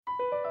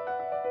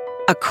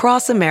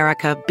Across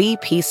America,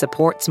 BP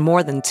supports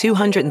more than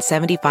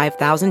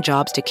 275,000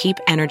 jobs to keep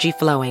energy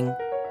flowing.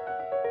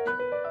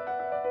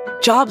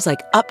 Jobs like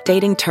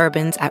updating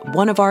turbines at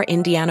one of our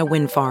Indiana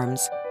wind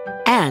farms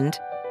and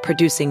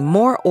producing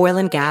more oil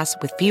and gas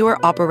with fewer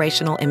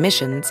operational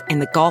emissions in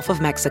the Gulf of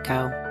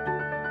Mexico.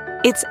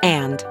 It's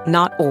and,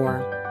 not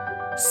or.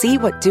 See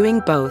what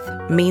doing both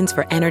means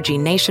for energy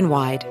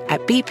nationwide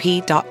at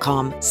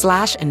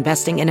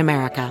bp.com/investing in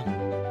America.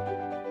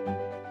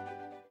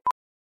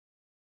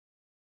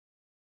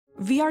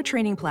 VR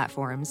training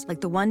platforms,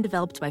 like the one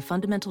developed by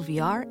Fundamental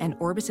VR and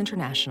Orbis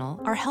International,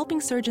 are helping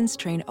surgeons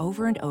train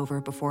over and over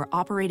before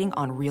operating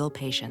on real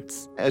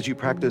patients. As you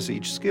practice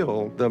each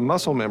skill, the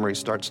muscle memory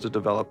starts to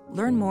develop.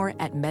 Learn more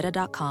at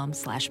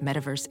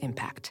meta.com/metaverse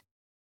impact.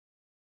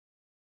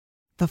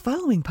 The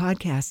following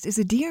podcast is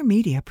a Dear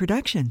Media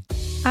production.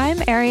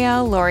 I'm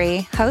Ariel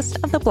Laurie, host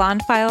of the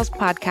Blonde Files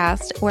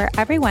podcast, where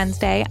every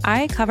Wednesday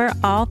I cover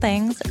all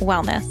things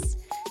wellness.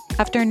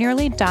 After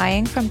nearly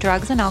dying from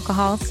drugs and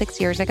alcohol 6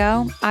 years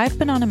ago, I've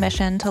been on a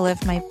mission to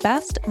live my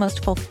best,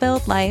 most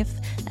fulfilled life,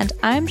 and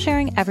I'm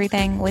sharing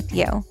everything with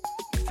you.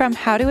 From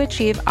how to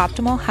achieve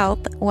optimal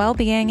health,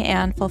 well-being,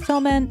 and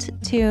fulfillment,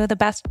 to the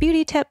best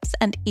beauty tips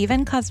and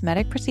even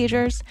cosmetic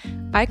procedures,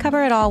 I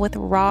cover it all with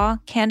raw,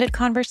 candid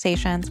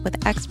conversations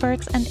with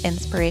experts and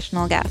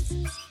inspirational guests.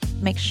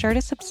 Make sure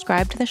to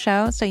subscribe to the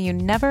show so you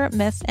never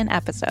miss an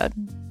episode.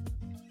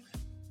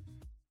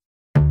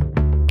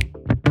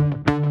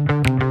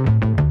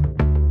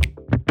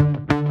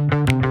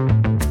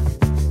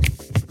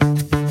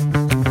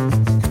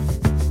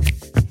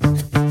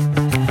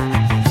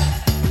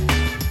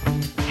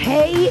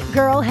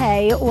 Girl,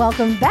 hey,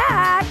 welcome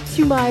back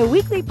to my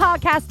weekly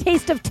podcast,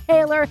 Taste of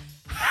Taylor.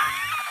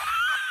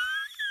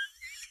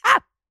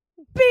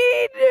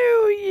 Happy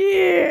New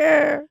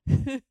Year!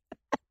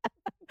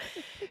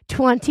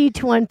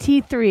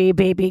 2023,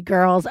 baby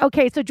girls.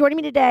 Okay, so joining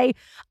me today,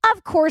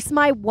 of course,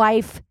 my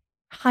wife.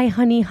 Hi,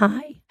 honey.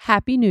 Hi.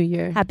 Happy New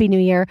Year. Happy New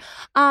Year.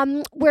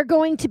 We're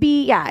going to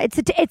be,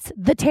 it's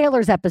the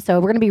Taylor's episode.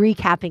 We're going to be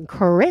recapping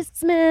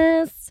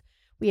Christmas.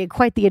 We had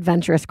quite the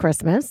adventurous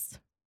Christmas.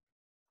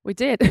 We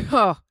did.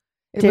 Oh,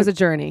 it was a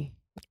journey.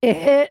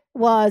 It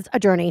was a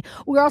journey.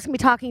 We're also going to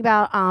be talking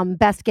about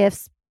best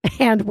gifts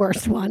and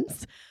worst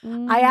ones.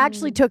 I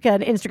actually took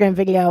an Instagram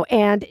video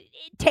and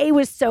Tay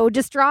was so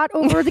distraught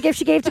over the gift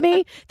she gave to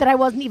me that I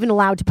wasn't even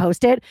allowed to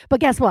post it. But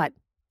guess what?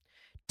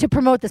 To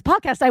promote this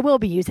podcast, I will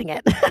be using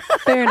it.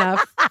 Fair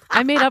enough.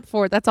 I made up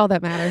for it. That's all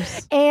that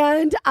matters.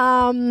 And,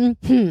 and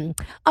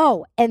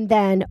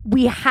then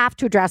we have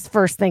to address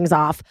first things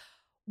off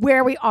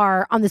where we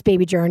are on this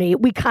baby journey.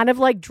 We kind of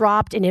like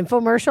dropped an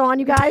infomercial on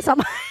you guys on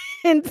my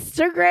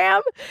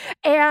Instagram.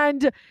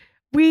 And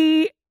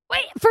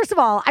first of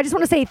all, I just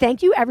want to say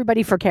thank you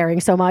everybody for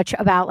caring so much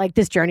about like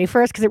this journey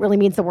for us, because it really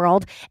means the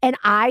world. And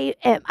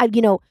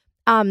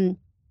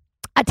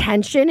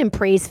attention and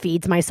praise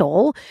feeds my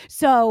soul.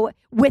 So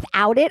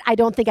without it, I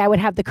don't think I would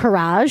have the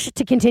courage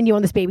to continue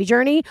on this baby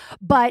journey.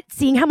 But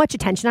seeing how much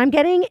attention I'm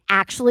getting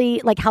actually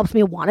like helps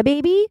me want a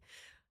baby.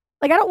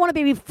 Like I don't want a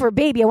baby for a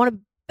baby. I want a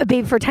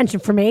baby for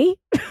attention for me.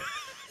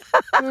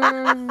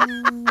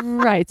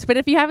 Right. But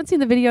if you haven't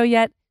seen the video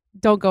yet,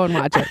 don't go and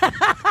watch it.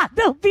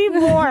 There'll be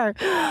more.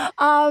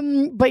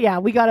 But yeah,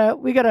 we gotta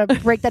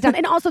break that down.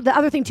 And also the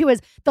other thing too is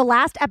the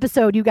last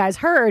episode you guys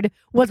heard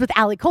was with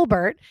Allie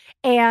Colbert.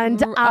 And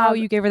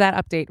you gave her that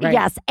update, right?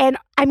 Yes. And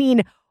I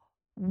mean,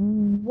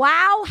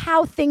 wow,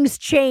 how things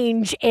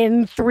change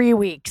in 3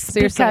 weeks.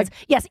 Seriously? Because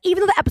yes,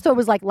 even though the episode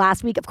was like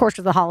last week, of course,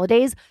 for the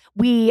holidays,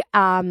 we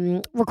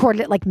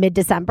recorded it like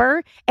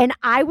mid-December, and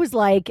I was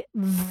like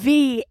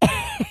the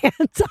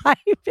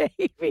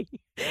anti-baby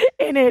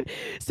in it.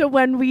 So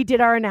when we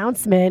did our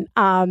announcement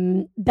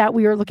that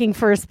we were looking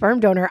for a sperm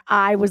donor,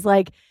 I was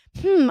like,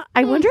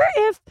 I wonder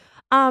if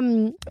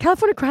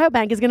California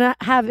Cryobank is going to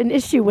have an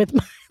issue with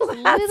my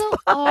last little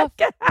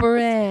podcast.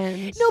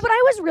 Off-brand. No, but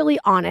I was really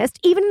honest.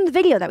 Even in the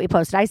video that we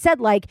posted, I said,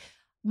 like,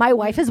 my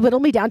wife has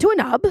whittled me down to a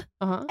nub.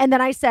 And then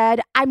I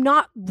said, I'm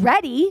not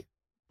ready.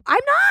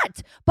 I'm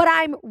not. But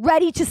I'm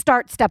ready to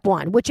start step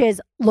one, which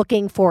is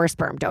looking for a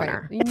sperm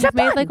donor. Right. It's you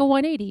made like a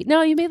 180.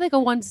 No, you made like a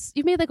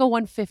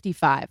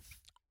 155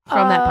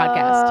 from that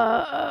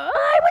podcast.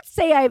 I would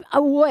say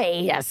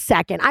wait a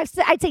second.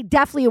 I'd say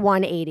definitely a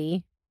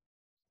 180.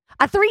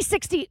 A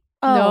 360.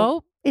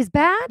 No. Is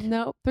bad?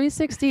 No.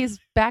 360 is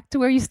back to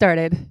where you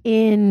started.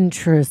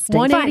 Interesting.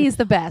 180 is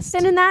the best.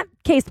 Then in that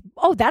case,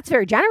 that's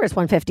very generous,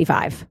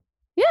 155.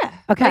 Yeah.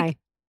 Okay.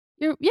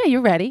 Like,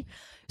 you're ready.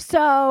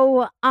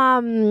 So,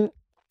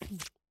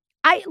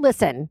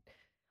 listen,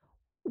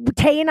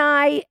 Tay and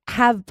I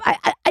have,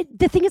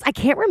 the thing is, I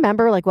can't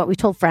remember like what we've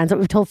told friends, what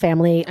we've told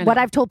family, what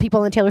I've told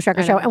people on the Taylor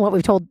Strecker show, and what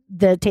we've told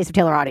the Taste of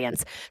Taylor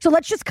audience. So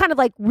let's just kind of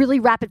like really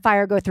rapid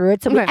fire go through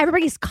it. So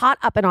everybody's caught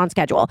up and on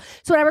schedule.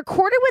 So when I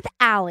recorded with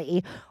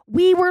Allie,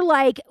 we were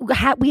like,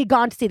 we had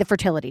gone to see the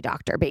fertility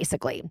doctor,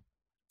 basically.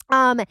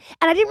 And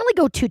I didn't really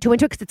go too into it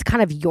because it's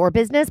kind of your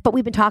business, but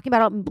we've been talking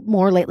about it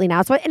more lately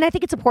now. So, and I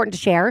think it's important to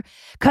share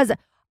because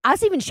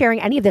us even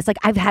sharing any of this, like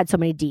I've had so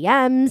many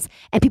DMs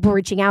and people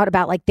reaching out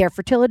about like their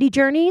fertility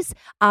journeys,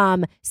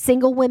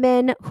 single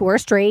women who are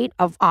straight,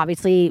 of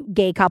obviously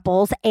gay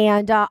couples,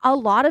 and a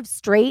lot of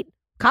straight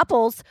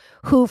couples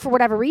who, for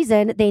whatever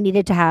reason, they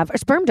needed to have a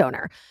sperm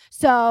donor.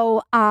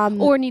 So,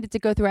 or needed to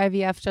go through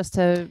IVF just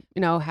to,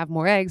 have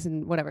more eggs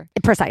and whatever.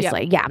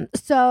 Precisely. Yeah.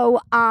 So,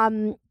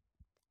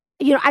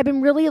 I've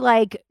been really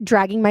like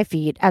dragging my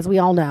feet, as we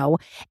all know.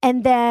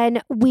 And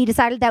then we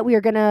decided that we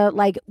were going to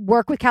like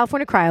work with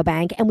California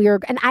Cryobank,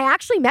 and I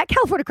actually met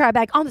California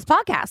Cryobank on this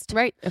podcast.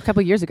 Right. A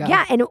couple years ago.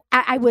 Yeah. And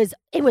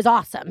it was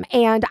awesome.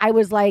 And I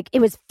was like, it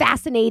was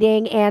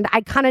fascinating. And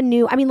I kind of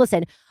knew,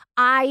 listen,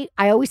 I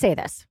always say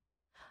this.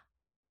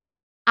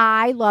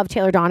 I love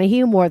Taylor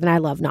Donahue more than I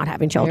love not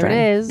having children.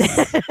 There it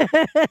is.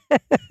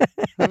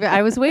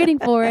 I was waiting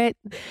for it.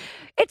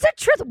 It's a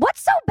truth.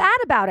 What's so bad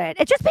about it?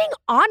 It's just being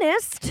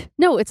honest.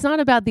 No, it's not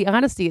about the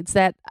honesty. It's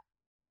that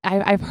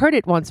I've heard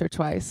it once or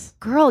twice.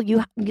 Girl,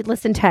 you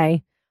listen,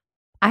 Tay.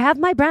 I have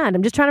my brand.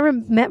 I'm just trying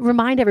to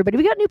remind everybody.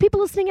 We got new people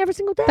listening every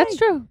single day. That's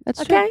true.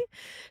 That's okay? true.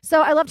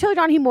 So I love Taylor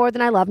Donahue more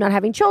than I love not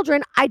having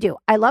children. I do.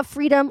 I love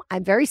freedom.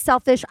 I'm very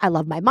selfish. I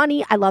love my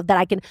money. I love that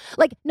I can,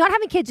 like, not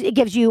having kids, it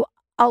gives you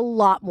a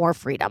lot more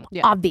freedom,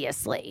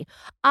 obviously.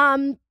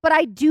 But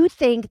I do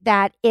think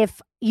that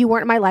if you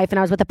weren't in my life and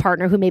I was with a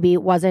partner who maybe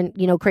wasn't,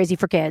 crazy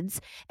for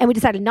kids, and we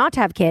decided not to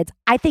have kids,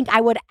 I think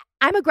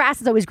I'm a grass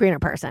is always greener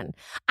person.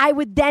 I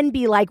would then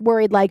be like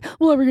worried, like,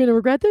 well, are we going to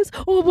regret this?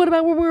 Oh, what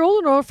about when we're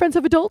older and our friends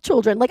have adult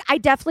children? Like, I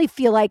definitely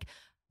feel like,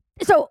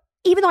 so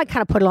even though I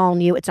kind of put it all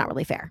on you, it's not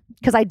really fair,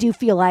 because I do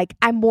feel like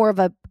I'm more of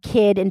a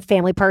kid and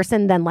family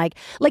person than like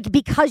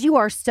because you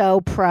are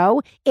so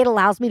pro, it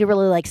allows me to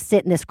really like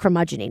sit in this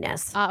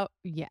curmudgeoniness.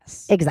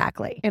 Yes.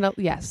 Exactly. In a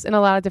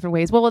lot of different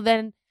ways. Well,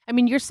 then,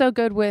 you're so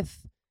good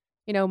with,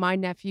 my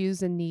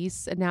nephews and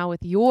niece, and now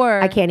with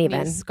your I can't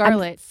even. niece,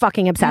 Scarlett. I'm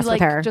fucking obsessed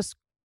with her. Just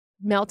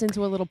melt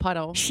into a little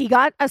puddle. She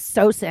got us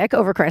so sick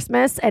over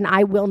Christmas, and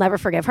I will never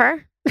forgive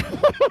her.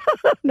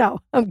 No,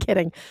 I'm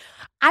kidding.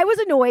 I was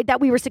annoyed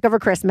that we were sick over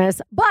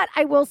Christmas, but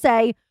I will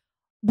say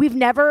we've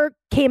never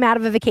came out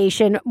of a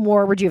vacation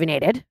more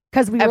rejuvenated,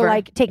 because we were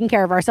like taking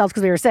care of ourselves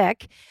because we were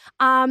sick.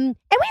 And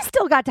we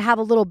still got to have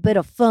a little bit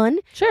of fun.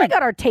 Sure. We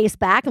got our taste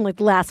back in like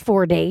the last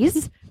 4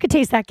 days. Could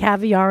taste that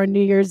caviar on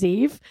New Year's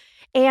Eve.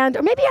 Or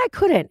maybe I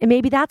couldn't. And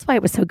maybe that's why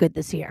it was so good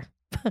this year.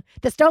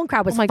 The Stone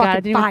Crowd was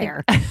fucking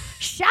fire.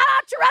 Shout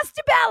out to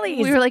Rusty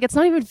Bellies. We were like, it's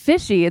not even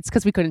fishy. It's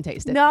because we couldn't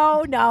taste it.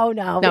 No.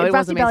 It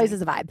Rusty Bellies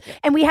is a vibe.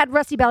 And we had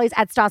Rusty Bellies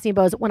at Stassi and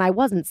Bo's when I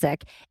wasn't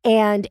sick,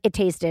 and it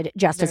tasted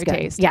just as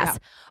good. Yes. Yeah.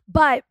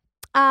 But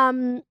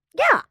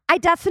I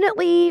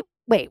definitely,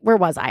 wait, where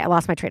was I? I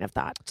lost my train of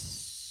thought.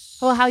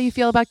 Well, how you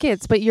feel about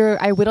kids, but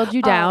I whittled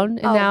you down,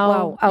 and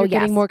now you're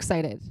getting more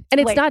excited. And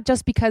it's not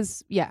just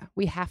because,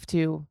 we have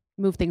to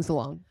move things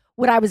along.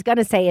 What I was going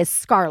to say is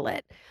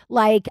Scarlett.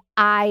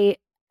 I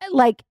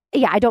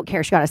don't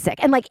care. She got us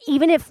sick. And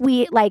even if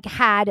we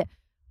had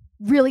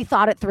really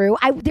thought it through,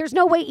 there's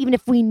no way, even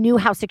if we knew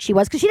how sick she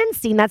was, because she didn't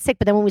seem that sick.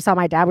 But then when we saw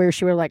my dad,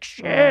 she were like,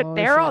 shit,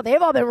 they've all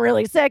been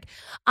really sick.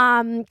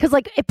 Because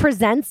it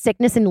presents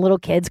sickness in little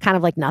kids kind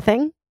of like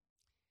nothing.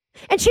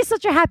 And she's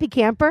such a happy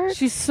camper.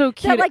 She's so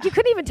cute. That, you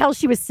couldn't even tell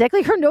she was sick.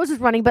 Her nose was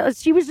running, but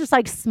she was just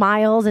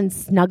smiles and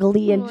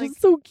snuggly and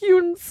just so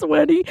cute and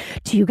sweaty.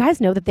 Do you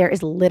guys know that there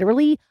is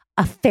literally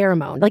a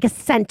pheromone, a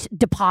scent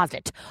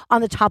deposit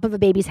on the top of a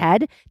baby's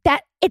head,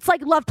 that it's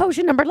like love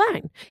potion number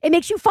 9. It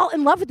makes you fall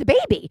in love with the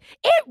baby.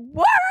 It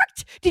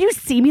worked. Did you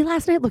see me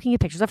last night looking at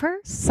pictures of her?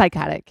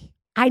 Psychotic.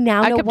 I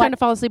now know I kept trying to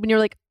fall asleep, and you're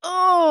like,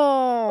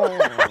 oh.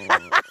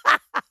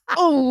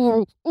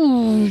 Oh.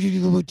 No,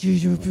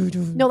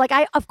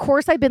 of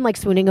course I've been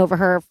swooning over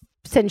her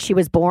since she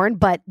was born,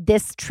 but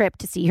this trip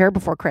to see her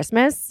before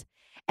Christmas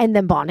and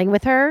then bonding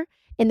with her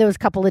in those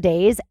couple of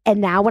days,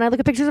 and now when I look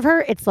at pictures of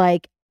her, it's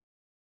like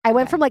I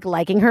went from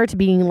liking her to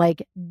being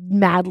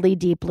madly,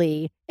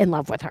 deeply in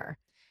love with her.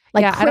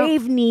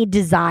 Crave, need,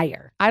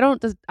 desire. I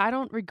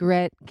don't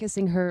regret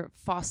kissing her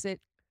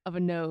faucet of a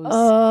nose at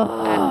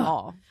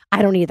all.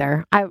 I don't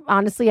either.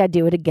 I'd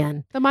do it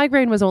again. The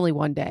migraine was only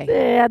one day.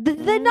 Yeah,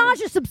 the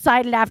nausea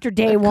subsided after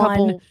day one.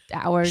 Couple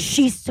hours.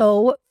 She's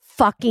so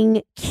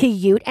fucking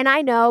cute. And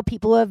I know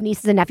people who have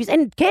nieces and nephews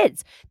and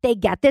kids, they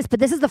get this, but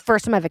this is the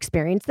first time I've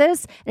experienced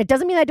this. And it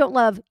doesn't mean I don't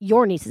love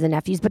your nieces and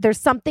nephews, but there's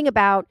something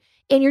about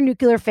in your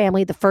nuclear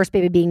family, the first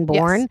baby being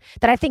born,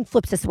 that I think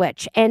flips a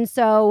switch. And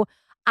so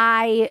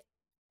I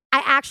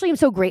actually am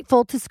so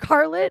grateful to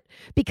Scarlett,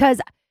 because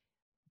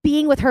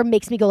being with her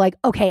makes me go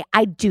okay,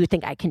 I do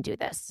think I can do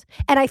this.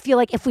 And I feel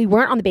like if we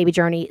weren't on the baby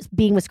journey,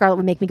 being with Scarlett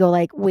would make me go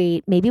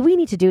wait, maybe we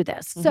need to do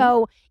this. Mm-hmm.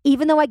 So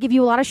even though I give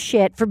you a lot of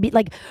shit for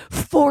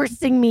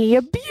forcing me,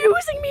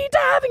 abusing me into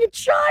having a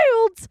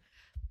child,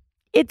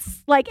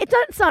 it's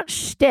not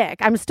shtick.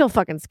 I'm still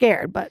fucking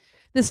scared, but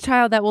this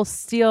child that will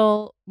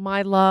steal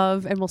my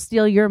love and will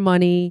steal your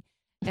money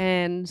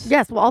and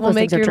all will those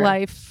make your true.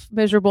 life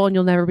miserable, and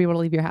you'll never be able to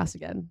leave your house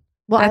again.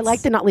 Well, I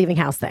like the not leaving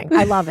house thing.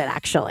 I love it,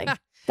 actually.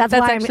 That's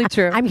why actually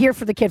true. I'm here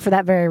for the kid for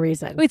that very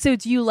reason. Wait, so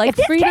do you like if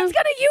this freedom? kid's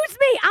going to use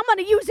me, I'm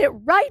going to use it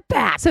right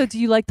back. So do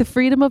you like the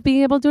freedom of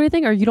being able to do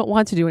anything, or you don't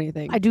want to do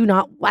anything? I do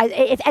not.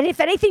 If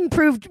anything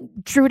proved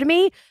true to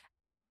me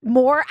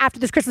more after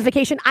this Christmas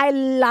vacation, I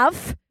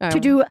love to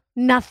do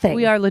nothing.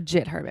 We are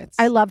legit hermits.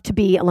 I love to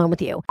be alone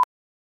with you.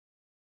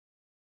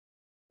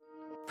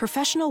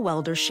 Professional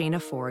welder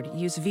Shayna Ford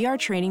used VR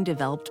training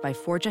developed by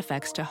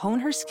ForgeFX to hone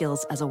her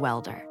skills as a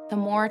welder. The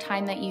more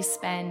time that you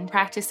spend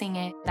practicing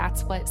it,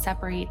 that's what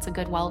separates a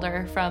good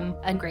welder from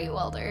a great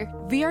welder.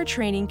 VR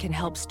training can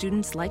help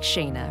students like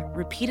Shayna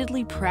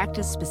repeatedly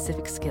practice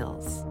specific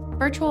skills.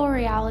 Virtual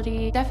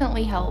reality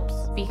definitely helps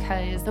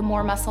because the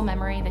more muscle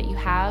memory that you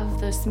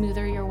have, the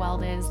smoother your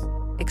weld is.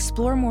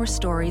 Explore more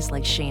stories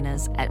like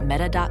Shayna's at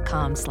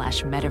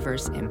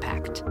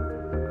meta.com/metaverseimpact.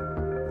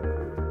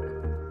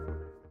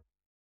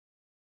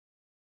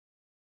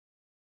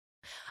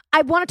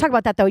 I want to talk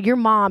about that though. Your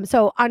mom.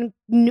 So on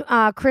New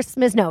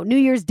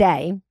Year's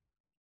Day,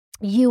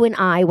 you and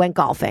I went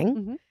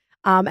golfing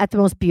at the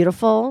most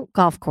beautiful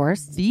golf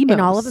course in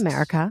all of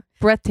America.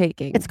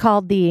 Breathtaking. It's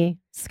called the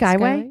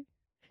Skyway.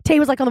 Tay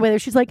was like on the way there.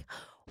 She's like,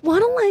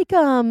 "Want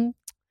to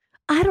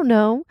I don't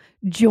know,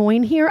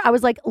 join here?" I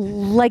was like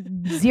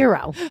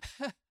zero.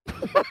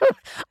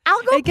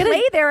 I'll go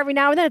play there every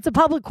now and then. It's a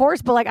public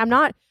course, but I'm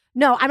not.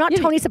 No, I'm not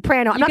Tony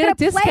Soprano. I'm not going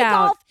to play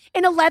golf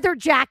in a leather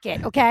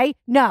jacket, okay?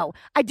 No,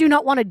 I do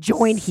not want to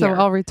join here.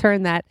 So I'll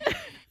return that.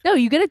 No,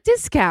 you get a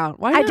discount.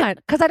 Why not?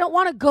 Because I don't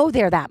want to go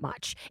there that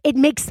much. It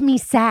makes me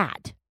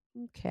sad.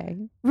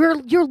 Okay.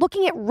 You're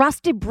looking at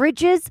rusted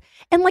bridges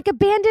and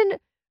abandoned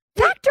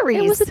factories.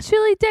 It was a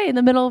chilly day in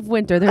the middle of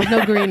winter. There was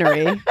no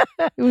greenery.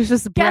 It was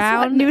just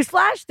brown. Guess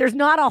what? Newsflash, there's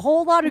not a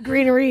whole lot of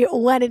greenery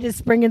when it is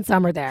spring and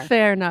summer there.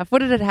 Fair enough. What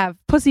did it have?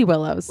 Pussy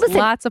willows. Listen,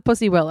 lots of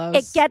pussy willows.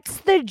 It gets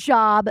the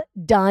job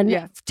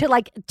done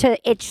to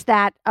itch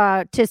that,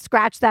 to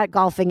scratch that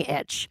golfing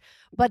itch.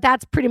 But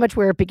that's pretty much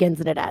where it begins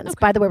and it ends.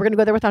 Okay. By the way, we're going to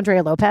go there with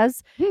Andrea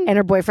Lopez and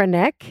her boyfriend,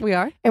 Nick. We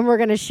are. And we're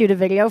going to shoot a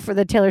video for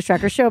the Taylor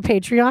Strecker Show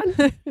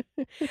Patreon.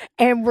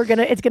 And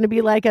it's going to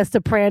be like a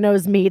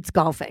Sopranos meets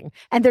golfing.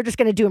 And they're just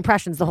going to do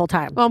impressions the whole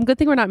time. Well, good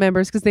thing we're not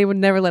members because they would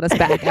never let us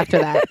back after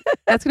that.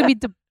 That's going to be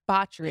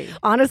debauchery.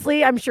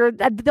 Honestly, I'm sure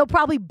they'll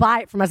probably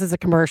buy it from us as a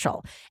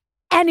commercial.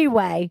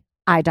 Anyway,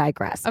 I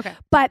digress. Okay.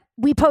 But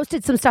we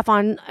posted some stuff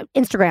on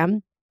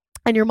Instagram.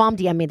 And your mom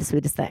DM'd me the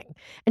sweetest thing.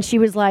 And she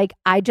was like,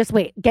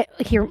 get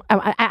here.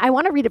 I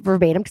want to read it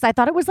verbatim because I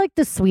thought it was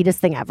the sweetest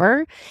thing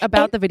ever.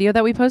 About the video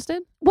that we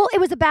posted? Well, it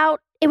was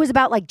about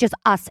just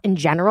us in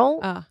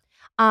general.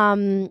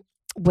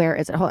 Where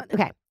is it? Hold on.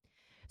 Okay.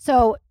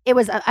 So it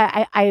was,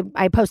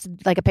 I posted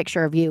a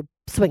picture of you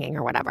swinging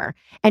or whatever.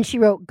 And she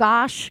wrote,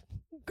 gosh,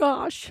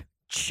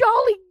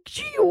 Charlie,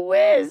 gee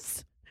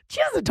whiz. She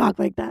doesn't talk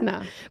like that.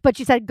 No. But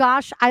she said,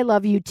 gosh, I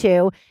love you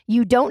too.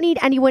 You don't need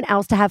anyone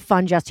else to have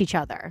fun, just each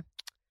other.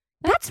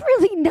 That's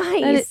really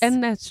nice.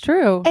 And that's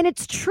true. And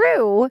it's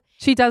true.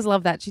 She does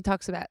love that. She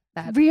talks about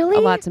that really?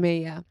 A lot to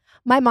me, yeah.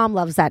 My mom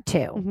loves that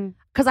too.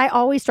 Because I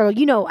always struggle.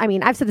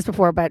 I've said this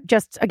before, but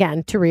just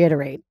again, to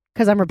reiterate,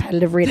 because I'm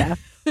repetitive, Rita.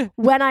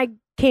 When I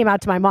came out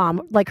to my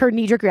mom, her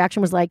knee-jerk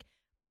reaction was but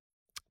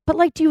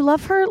do you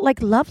love her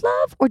love?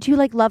 Or do you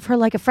love her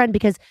like a friend?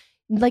 Because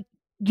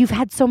you've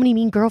had so many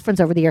mean girlfriends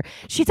over the year.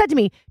 She said to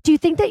me, do you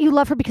think that you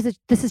love her because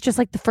this is just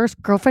the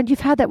first girlfriend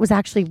you've had that was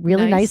actually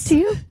really nice to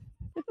you?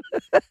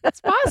 It's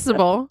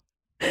possible.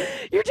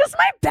 You're just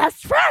my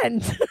best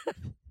friend.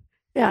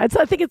 Yeah, I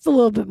think it's a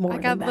little bit more. I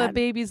got the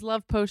baby's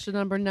love potion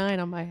number 9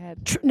 on my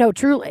head. No,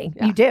 truly,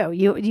 yeah. You do.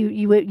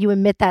 You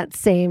emit that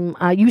same.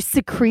 You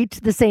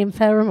secrete the same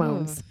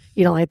pheromones.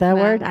 You don't like that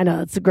word? I know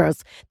that's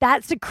gross.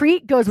 That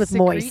secrete goes with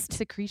moist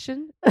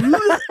secretion. But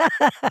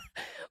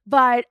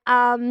you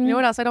know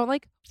what else I don't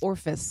like?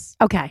 Orifice.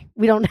 Okay,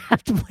 we don't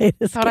have to play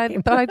this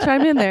game. Thought I'd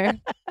chime in there.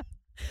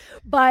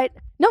 But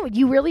no,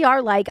 you really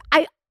are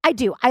I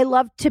do. I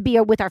love to be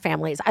with our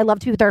families. I love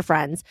to be with our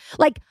friends.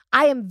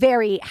 I am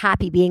very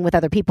happy being with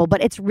other people,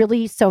 but it's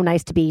really so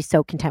nice to be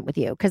so content with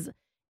you. Because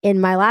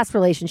in my last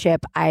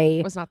relationship,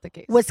 I was not the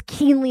case. Was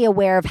keenly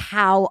aware of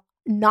how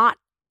not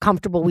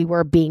comfortable we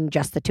were being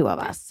just the two of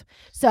us.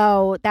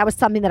 So that was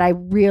something that I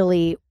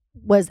really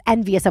was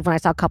envious of when I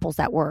saw couples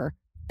that were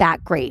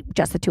that great,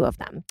 just the two of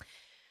them.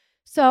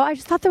 So I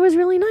just thought that was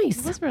really nice.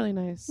 It was really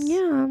nice.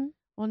 Yeah.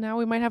 Well, now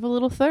we might have a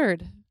little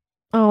third.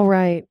 Oh,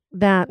 right.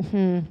 That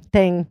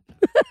thing.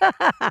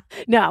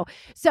 No.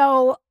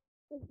 So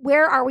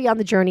where are we on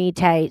the journey,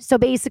 Tay? So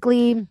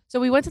basically.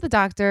 So we went to the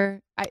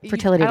doctor.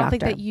 Fertility doctor. I don't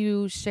think that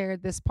you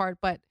shared this part,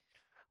 but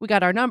we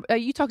got our number.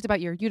 You talked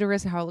about your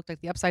uterus and how it looked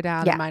like the upside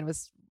down. Yeah. Mine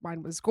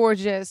was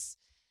gorgeous.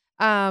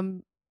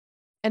 And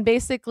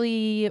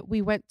basically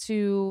we went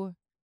to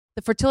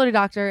the fertility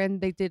doctor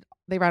and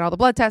they ran all the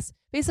blood tests.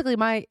 Basically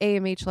my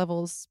AMH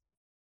levels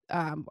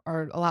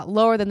are a lot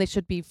lower than they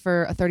should be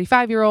for a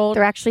 35-year-old.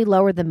 They're actually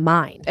lower than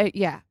mine.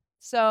 Yeah.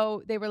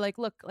 So they were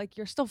look,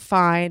 you're still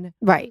fine.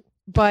 Right.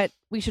 But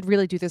we should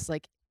really do this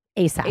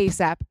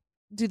ASAP.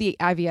 do the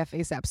IVF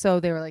ASAP. So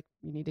they were like,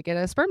 you need to get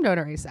a sperm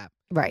donor ASAP.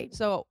 Right.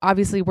 So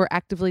obviously we're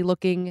actively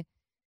looking,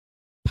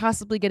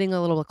 possibly getting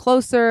a little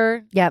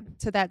closer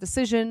to that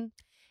decision.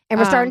 And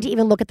we're starting to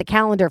even look at the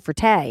calendar for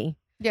Tay.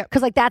 Yeah.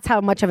 Because like that's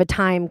how much of a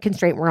time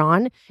constraint we're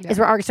on is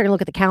we're already starting to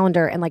look at the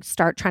calendar and like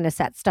start trying to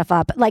set stuff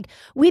up. Like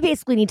we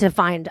basically need to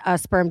find a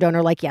sperm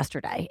donor like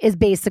yesterday is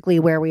basically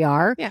where we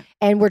are. Yeah.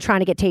 And we're trying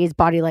to get Tay's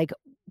body like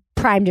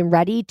primed and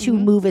ready to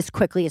move as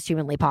quickly as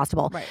humanly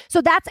possible. Right.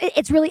 So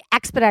it's really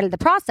expedited the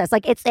process.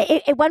 Like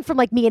it went from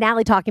like me and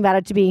Allie talking about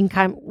it to being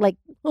kind of like,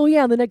 oh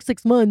yeah, the next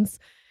 6 months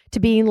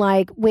to being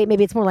like, wait,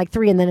 maybe it's more like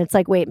 3. And then it's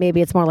like, wait,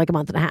 maybe it's more like a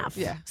month and a half.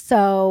 Yeah.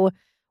 So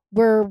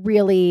we're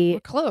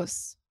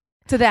close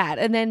to that.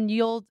 And then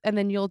you'll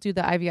do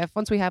the IVF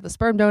once we have the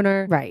sperm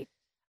donor. Right.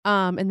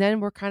 And then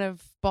we're kind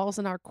of balls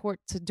in our court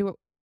to do it,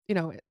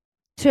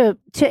 to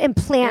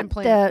implant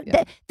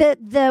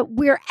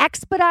we're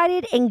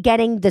expedited in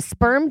getting the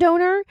sperm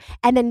donor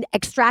and then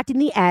extracting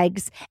the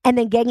eggs and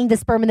then getting the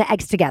sperm and the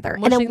eggs together.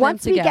 And then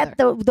once we get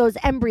those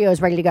embryos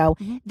ready to go,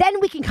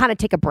 then we can kind of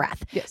take a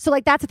breath. Yes. So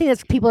like that's the thing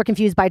that people are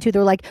confused by too.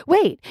 They're like,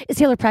 wait, is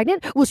Taylor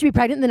pregnant? Will she be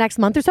pregnant in the next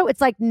month or so?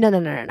 It's like, no.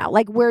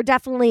 Like we're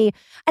definitely,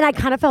 and I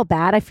kind of felt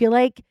bad. I feel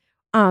like,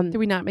 did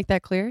we not make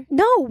that clear?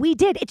 No, we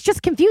did. It's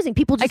just confusing.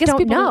 People just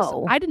don't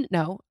know. I didn't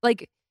know.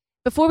 Like,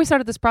 before we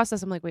started this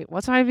process, I'm like, wait,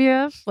 what's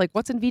IVF? Like,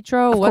 what's in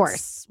vitro? Of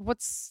course.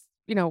 What's,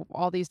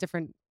 all these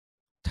different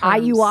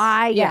terms.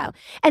 IUI. Yeah.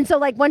 And so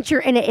like once you're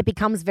in it, it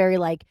becomes very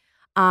like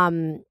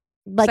common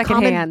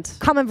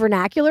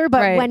vernacular.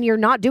 But when you're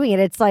not doing it,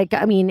 it's like,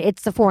 I mean,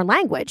 it's a foreign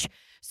language.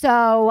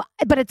 So,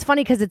 but it's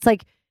funny because it's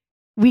like,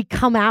 we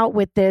come out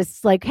with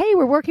this like, hey,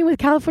 we're working with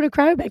California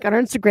Cryobank on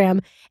our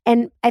Instagram.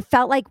 And I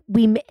felt like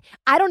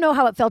I don't know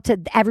how it felt to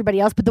everybody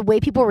else, but the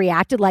way people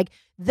reacted, like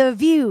the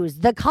views,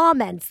 the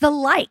comments, the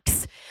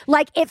likes,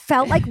 like it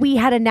felt like we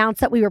had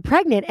announced that we were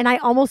pregnant. And I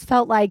almost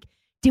felt like,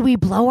 did we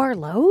blow our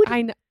load?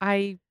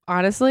 I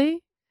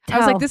honestly, I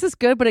was like, this is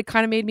good. But it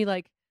kind of made me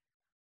like,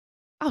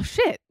 oh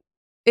shit.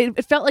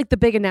 It felt like the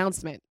big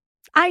announcement.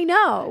 I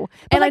know.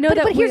 But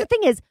but here's the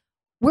thing is,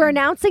 we're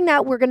announcing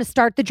that we're going to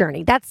start the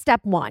journey. That's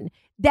step 1.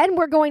 Then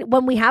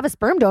when we have a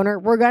sperm donor,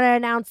 we're going to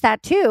announce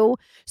that too.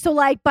 So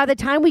like by the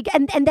time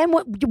and then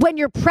when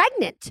you're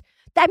pregnant,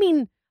 I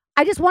mean,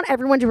 I just want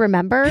everyone to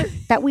remember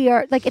that we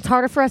are like, it's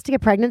harder for us to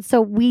get pregnant.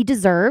 So we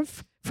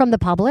deserve from the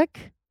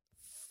public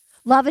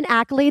love and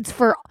accolades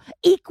for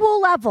equal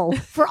level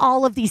for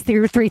all of these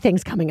 3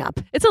 things coming up.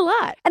 It's a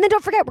lot. And then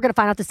don't forget, we're going to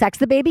find out the sex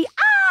of the baby.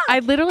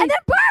 And then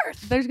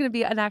birth. There's going to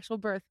be an actual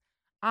birth.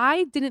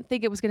 I didn't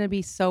think it was going to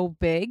be so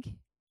big.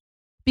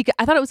 Because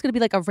I thought it was going to be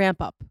like a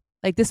ramp up.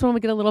 Like this one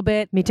would get a little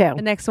bit. Me too.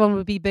 The next one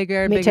would be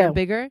bigger and bigger and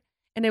bigger.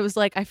 And it was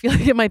like, I feel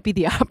like it might be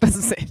the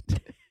opposite.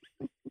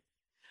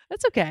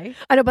 That's okay.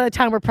 I know by the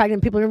time we're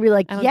pregnant, people are going to be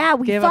like, yeah,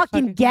 we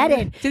fucking get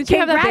it. Didn't you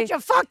have that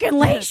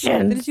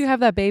Congratulations. Didn't you have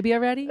that baby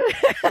already?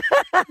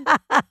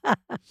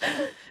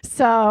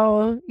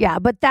 So, yeah,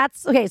 but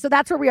that's okay. So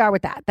that's where we are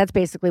with that. That's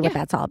basically what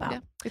that's all about. Yeah.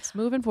 It's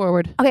moving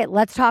forward. Okay,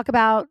 let's talk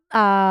about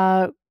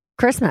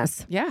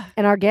Christmas. Yeah.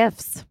 And our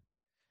gifts.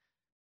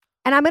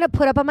 And I'm going to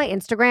put up on my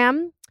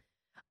Instagram.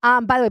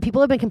 By the way,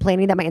 people have been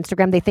complaining that my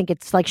Instagram, they think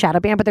it's like shadow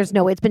banned, but there's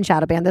no way it's been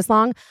shadow banned this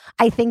long.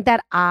 I think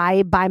that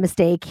I, by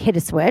mistake, hit a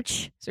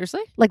switch.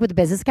 Seriously? Like with the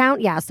business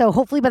account. Yeah. So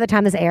hopefully by the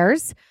time this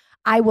airs,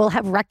 I will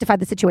have rectified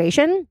the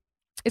situation.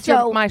 It's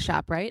your My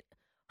Shop, right?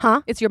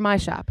 Huh? It's your My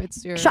Shop.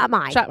 It's your Shop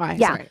My. Shop My.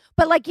 Yeah. Sorry.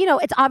 But like,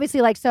 it's obviously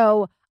like,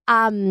 so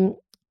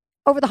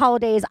over the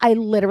holidays, I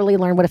literally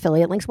learned what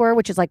affiliate links were,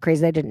 which is like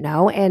crazy. I didn't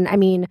know. And I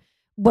mean,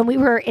 when we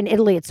were in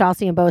Italy at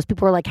Stassi and Bose,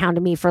 people were like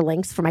hounding me for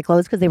links for my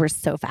clothes because they were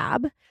so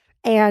fab.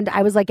 And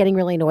I was like getting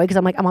really annoyed because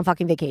I'm like, I'm on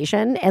fucking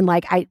vacation. And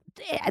like,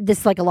 this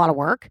is like a lot of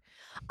work.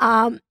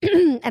 And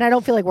I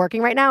don't feel like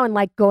working right now and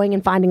like going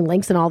and finding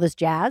links and all this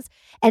jazz.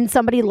 And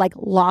somebody like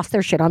lost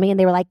their shit on me and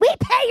they were like, we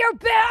pay your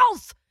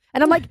bills.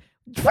 And I'm like,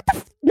 what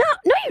the? No,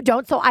 you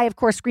don't. So I, of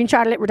course,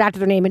 screenshotted it, redacted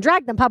their name and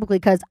dragged them publicly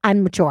because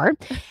I'm mature.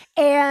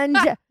 And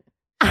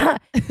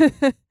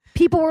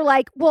people were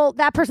like, well,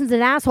 that person's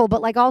an asshole.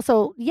 But like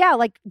also, yeah,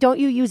 like, don't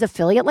you use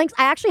affiliate links?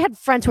 I actually had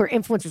friends who are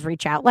influencers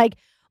reach out. Like,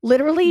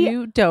 literally.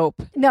 You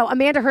dope. No,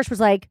 Amanda Hirsch was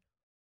like,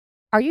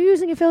 are you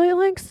using affiliate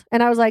links?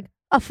 And I was like,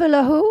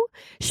 affiliate who?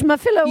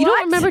 Schmafilla what? You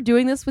don't remember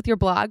doing this with your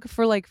blog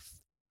for like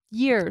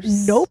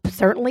years? Nope,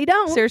 certainly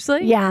don't.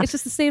 Seriously? Yeah. It's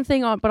just the same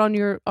thing but on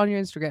your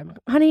Instagram.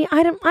 Honey,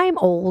 I'm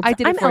old. I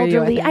did it I'm for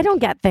elderly. you, I don't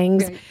get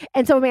things. Okay.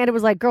 And so Amanda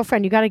was like,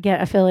 girlfriend, you got to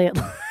get affiliate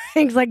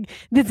links. Like,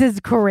 this is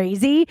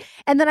crazy.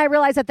 And then I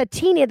realized that the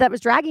teenager that was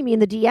dragging me in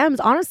the DMs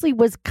honestly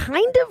was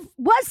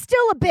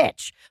still a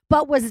bitch,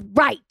 but was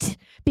right.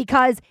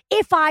 Because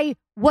if I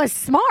was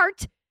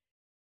smart,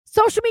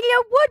 social media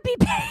would be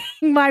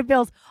paying my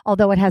bills,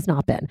 although it has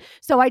not been.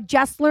 So I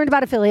just learned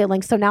about affiliate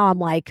links. So now I'm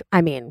like,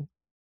 I'm an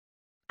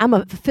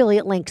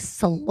affiliate link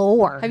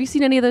slore. Have you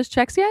seen any of those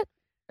checks yet?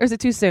 Or is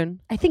it too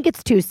soon? I think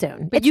it's too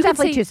soon. But it's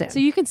definitely too soon. So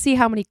you can see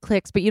how many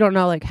clicks, but you don't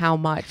know like how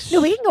much. No,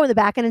 we can go in the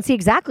back end and see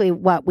exactly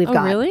what we've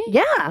got. Really?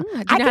 Yeah. Do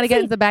you know how to get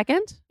into the back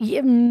end?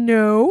 Yeah,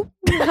 no.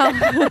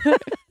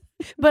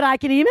 but I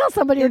can email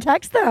somebody or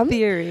text them.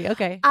 Theory.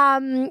 Okay.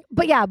 But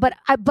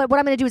what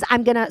I'm going to do is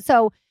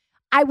so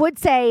I would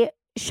say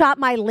shop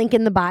my link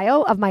in the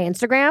bio of my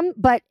Instagram,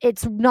 but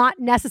it's not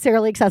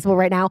necessarily accessible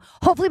right now.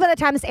 Hopefully by the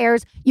time this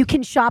airs, you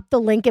can shop the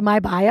link in my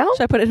bio.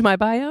 Should I put it in my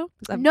bio?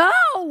 No.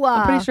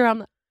 I'm pretty sure I'm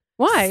not.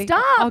 Why?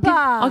 Stop.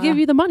 I'll give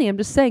you the money. I'm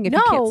just saying if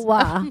you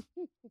can't.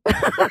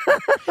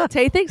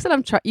 Tay thinks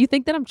that you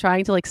think that I'm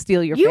trying to like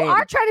steal your You fame.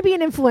 are trying to be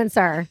an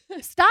influencer.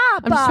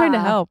 Stop. I'm just trying to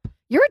help.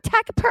 You're a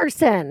tech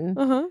person.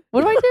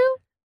 What do I do?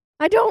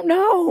 I don't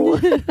know.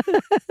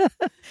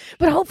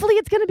 But hopefully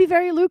it's going to be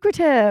very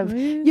lucrative.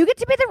 You get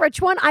to be the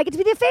rich one. I get to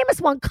be the famous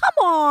one.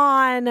 Come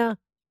on.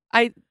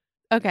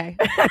 Okay.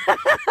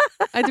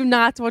 I do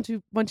not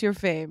want your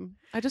fame.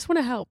 I just want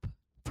to help.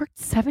 For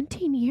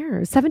 17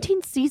 years.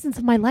 17 seasons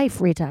of my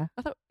life, Rita.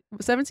 I thought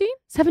 17?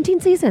 17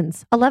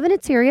 seasons. 11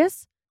 at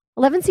Sirius.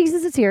 11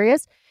 seasons at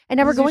Sirius. And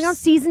now we're going on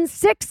season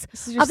 6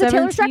 of the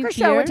Taylor Strecker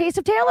Show, A Taste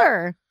of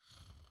Taylor.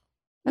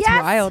 That's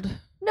wild.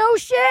 No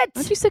shit.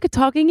 Aren't you sick of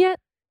talking yet?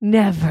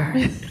 Never.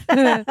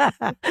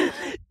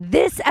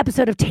 This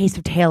episode of Taste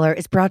of Taylor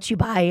is brought to you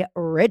by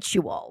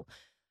Ritual.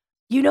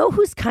 You know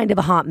who's kind of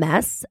a hot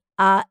mess?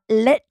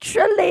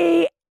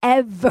 Literally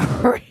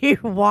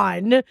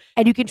everyone.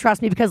 And you can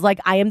trust me because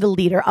I am the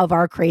leader of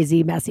our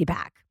crazy messy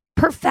pack.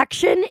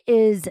 Perfection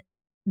is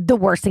the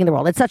worst thing in the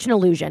world. It's such an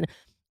illusion.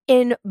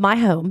 In my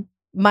home,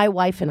 my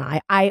wife and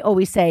I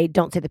always say,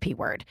 don't say the P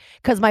word,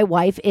 because my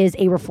wife is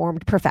a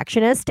reformed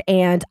perfectionist,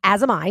 and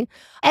as am I.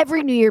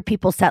 Every New Year,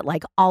 people set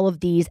all of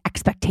these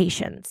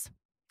expectations,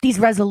 these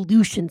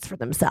resolutions for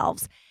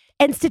themselves.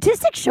 And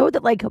statistics show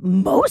that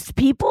most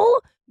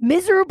people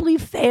miserably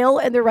fail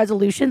in their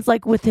resolutions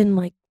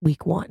within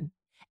week 1.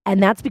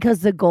 And that's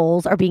because the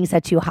goals are being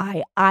set too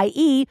high,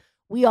 i.e.,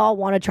 we all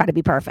want to try to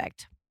be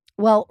perfect.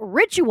 Well,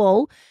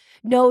 Ritual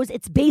knows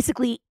it's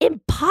basically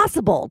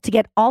impossible to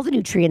get all the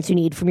nutrients you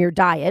need from your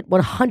diet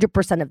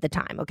 100% of the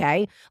time,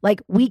 okay?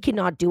 We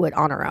cannot do it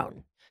on our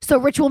own. So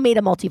Ritual made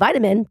a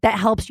multivitamin that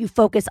helps you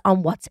focus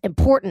on what's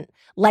important,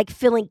 like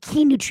filling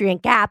key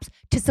nutrient gaps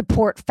to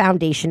support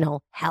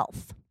foundational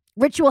health.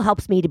 Ritual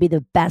helps me to be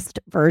the best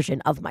version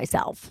of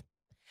myself.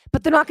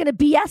 But they're not going to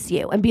BS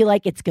you and be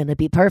it's going to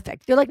be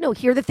perfect. They're no,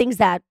 here are the things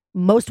that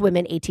most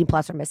women 18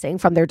 plus are missing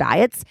from their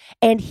diets,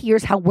 and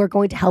here's how we're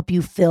going to help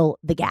you fill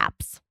the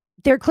gaps.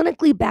 They're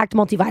clinically backed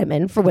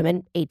multivitamin for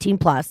women 18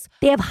 plus.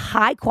 They have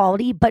high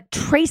quality but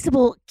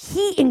traceable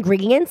key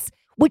ingredients,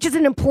 which is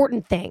an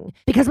important thing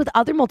because with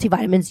other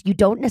multivitamins, you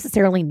don't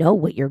necessarily know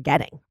what you're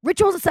getting.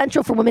 Ritual's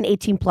Essential for Women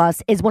 18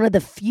 plus is one of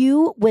the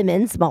few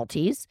women's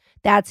multis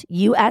that's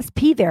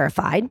USP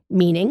verified,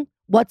 meaning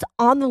what's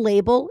on the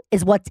label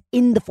is what's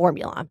in the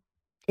formula.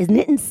 Isn't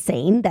it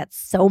insane that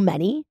so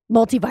many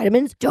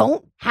multivitamins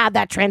don't have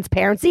that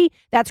transparency?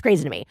 That's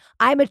crazy to me.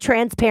 I'm a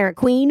transparent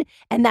queen,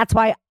 and that's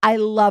why I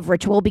love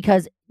Ritual,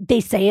 because they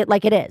say it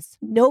like it is.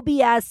 No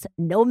BS,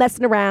 no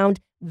messing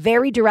around,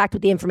 very direct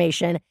with the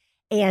information,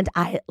 and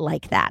I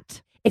like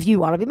that. If you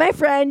want to be my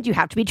friend, you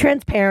have to be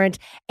transparent,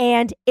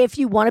 and if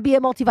you want to be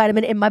a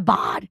multivitamin in my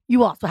bod,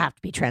 you also have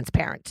to be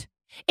transparent.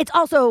 It's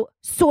also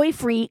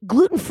soy-free,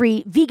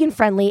 gluten-free,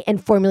 vegan-friendly,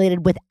 and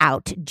formulated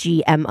without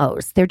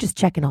GMOs. They're just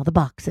checking all the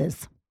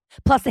boxes.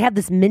 Plus, they have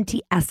this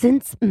minty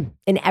essence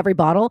in every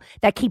bottle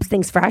that keeps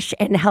things fresh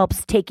and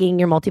helps taking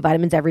your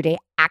multivitamins every day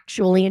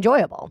actually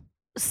enjoyable.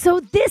 So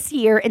this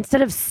year,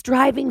 instead of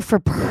striving for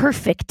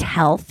perfect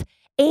health,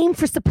 aim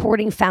for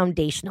supporting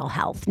foundational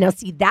health. Now,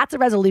 see, that's a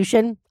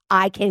resolution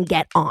I can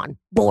get on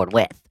board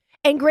with.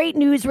 And great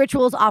news,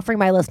 Ritual is offering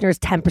my listeners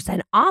 10%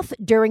 off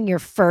during your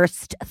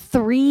first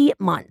 3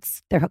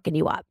 months. They're hooking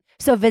you up.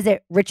 So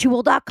visit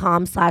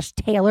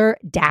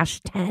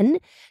ritual.com/Taylor-10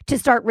 to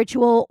start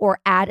Ritual or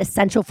add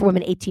Essential for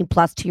Women 18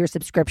 plus to your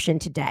subscription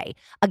today.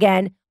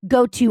 Again,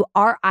 go to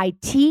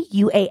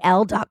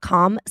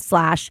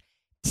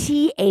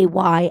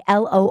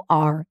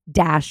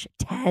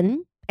ritual.com/TAYLOR-10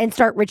 and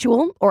start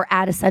Ritual or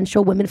add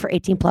Essential Women for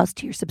 18 plus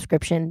to your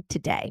subscription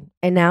today.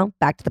 And now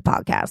back to the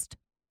podcast.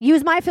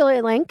 Use my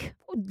affiliate link,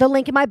 the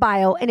link in my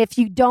bio. And if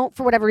you don't,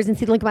 for whatever reason,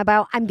 see the link in my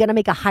bio, I'm going to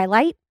make a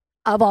highlight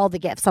of all the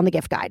gifts on the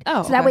gift guide.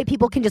 Oh, so that way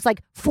people can just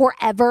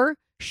forever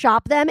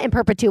shop them in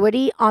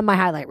perpetuity on my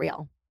highlight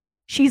reel.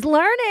 She's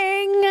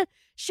learning.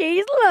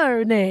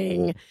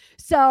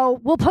 So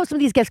we'll post some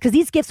of these gifts because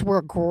these gifts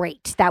were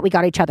great that we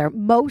got each other.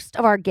 Most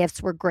of our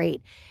gifts were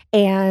great.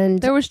 And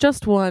there was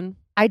just one.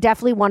 I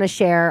definitely want to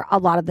share a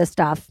lot of this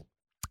stuff.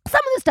 Some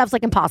of the stuff's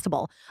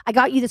impossible. I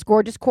got you this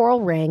gorgeous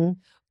coral ring.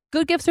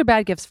 Good gifts or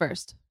bad gifts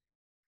first?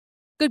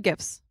 Good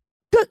gifts.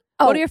 Good.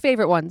 Oh, what are your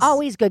favorite ones?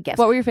 Always good gifts.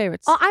 What were your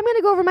favorites? I'm going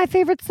to go over my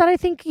favorites that I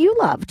think you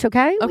loved,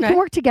 okay? We can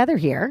work together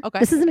here. Okay.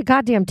 This isn't a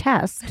goddamn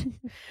test.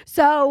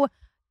 So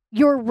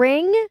your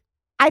ring,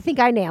 I think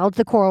I nailed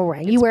the coral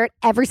ring. You wear it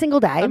every single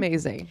day.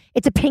 Amazing.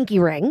 It's a pinky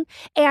ring.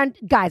 And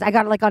guys, I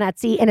got it on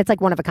Etsy and it's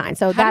one of a kind.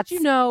 So How did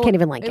you know can't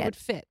even link it. Would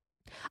fit?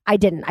 I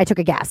didn't. I took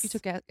a guess. You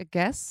took a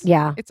guess?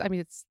 Yeah. It's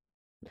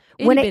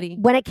when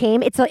it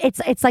came, it's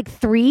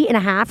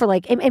 3.5 or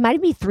it might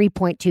be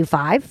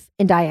 3.25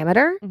 in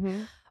diameter.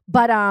 Mm-hmm.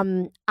 But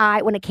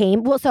when it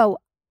came, so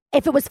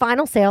if it was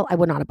final sale, I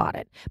would not have bought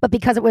it. But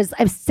because it was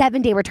a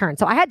 7-day return,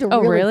 so I had to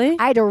really?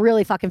 I had to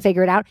really fucking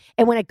figure it out.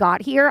 And when it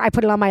got here, I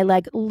put it on my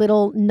like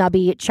little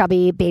nubby,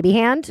 chubby baby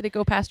hand. Did it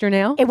go past your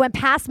nail? It went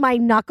past my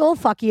knuckle.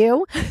 Fuck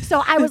you.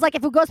 So I was like,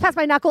 if it goes past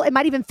my knuckle, it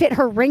might even fit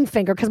her ring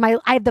finger because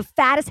I have the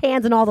fattest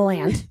hands in all the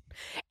land.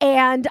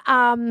 And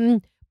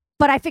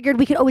but I figured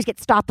we could always get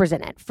stoppers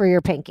in it for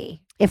your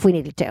pinky if we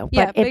needed to.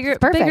 Yeah, but it's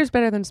perfect. bigger's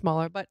better than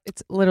smaller, but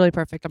it's literally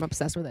perfect. I'm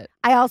obsessed with it.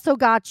 I also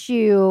got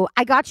you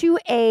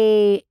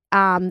a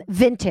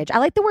vintage. I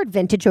like the word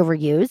vintage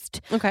overused.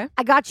 Okay.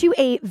 I got you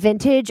a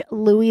vintage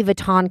Louis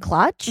Vuitton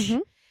clutch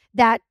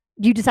that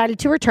you decided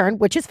to return,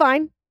 which is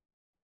fine.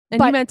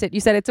 And you meant it. You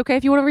said it's okay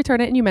if you want to return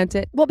it, and you meant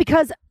it. Well,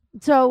 because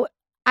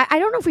I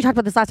don't know if we talked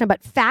about this last time,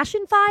 but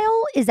Fashion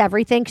File is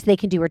everything because they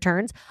can do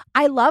returns.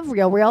 I love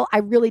RealReal. I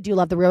really do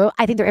love the RealReal.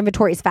 I think their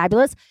inventory is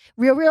fabulous.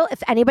 RealReal,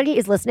 if anybody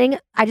is listening,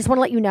 I just want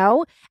to let you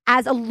know,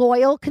 as a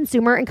loyal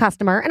consumer and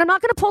customer, and I'm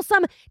not going to pull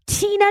some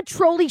Tina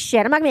trolley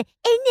shit. I'm not going to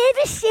I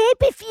never ship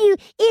if you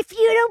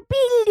don't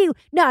be.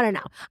 No.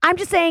 I'm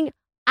just saying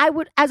I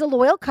would, as a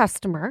loyal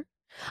customer,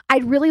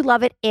 I'd really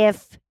love it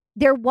if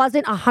there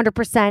wasn't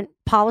 100%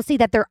 policy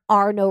that there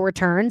are no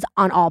returns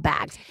on all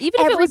bags. Even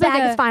if every it was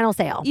bag like is final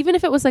sale. Even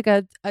if it was like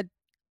a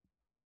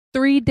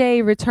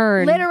 3-day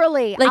return.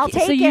 Literally, like, I'll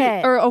take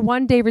it. Or a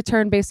 1-day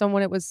return based on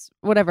when it was,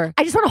 whatever.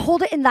 I just want to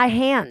hold it in thy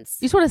hands.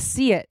 You just want to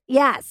see it.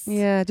 Yes.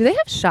 Yeah. Do they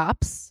have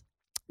shops?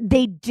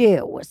 They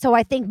do. So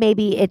I think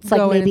maybe it's like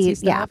Go in and maybe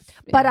see yeah.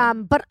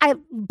 stuff.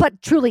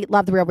 But truly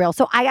love the RealReal.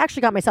 So I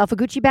actually got myself a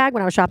Gucci bag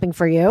when I was shopping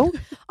for you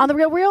on the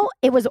RealReal.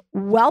 It was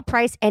well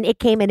priced and it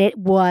came in. It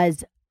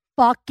was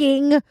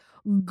fucking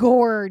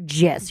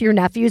gorgeous. Your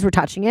nephews were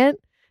touching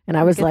it, and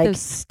I was Get like, those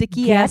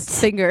sticky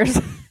ass fingers.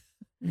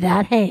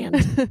 That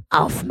hand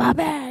off my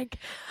bag.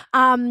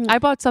 I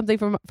bought something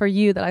for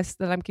you that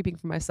I'm keeping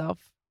for myself.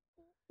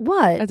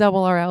 What? A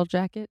double RL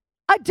jacket.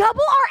 A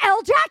double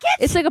RL jacket?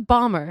 It's like a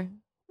bomber.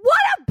 What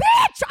a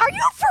bitch! Are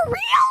you for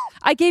real?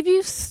 I gave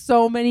you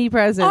so many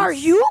presents. Are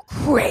you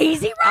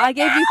crazy right now? I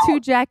gave you 2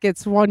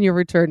 jackets, one you're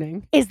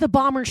returning. Is the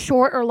bomber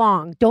short or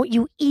long? Don't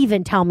you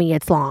even tell me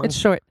it's long. It's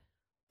short.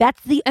 That's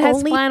the It has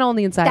only flannel on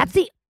the inside.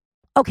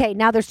 Okay,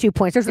 now there's 2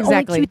 points. There's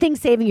only 2 things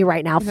saving you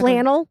right now. Exactly.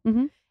 Flannel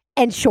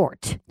and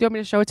short. Do you want me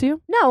to show it to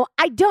you? No,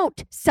 I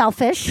don't.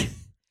 Selfish.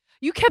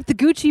 You kept the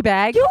Gucci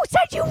bag. You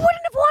said you wouldn't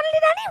have wanted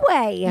it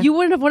anyway. You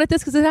wouldn't have wanted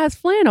this because it has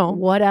flannel.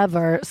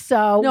 Whatever.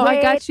 So no,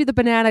 I got you the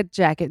banana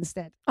jacket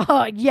instead.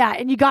 Oh yeah,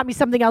 and you got me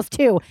something else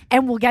too,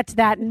 and we'll get to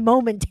that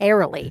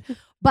momentarily.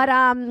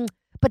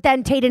 But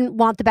then Tay didn't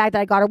want the bag that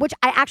I got her, which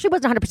I actually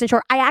wasn't 100%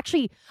 sure.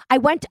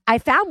 I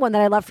found one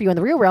that I love for you in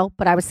the RealReal,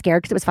 but I was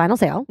scared because it was final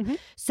sale.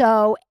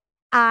 So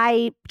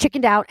I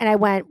chickened out and I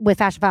went with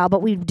Fashion File,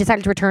 but we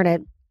decided to return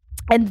it.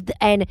 And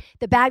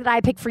the bag that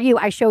I picked for you,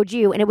 I showed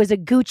you, and it was a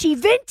Gucci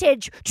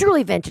vintage,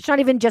 truly vintage, not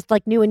even just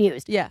like new and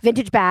used. Yeah.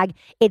 Vintage bag.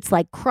 It's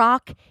like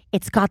croc.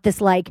 It's got this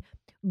like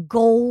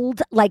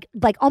gold, like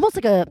almost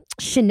like a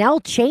Chanel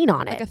chain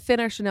on it. Like a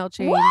thinner Chanel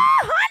chain. Whoa,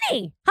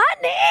 honey.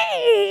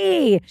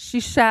 She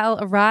shall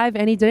arrive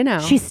any day now.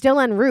 She's still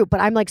en route, but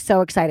I'm like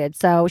so excited.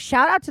 So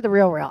shout out to the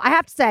RealReal. I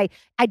have to say,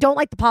 I don't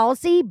like the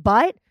policy,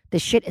 but the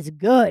shit is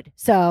good.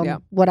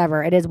 So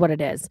whatever, it is what it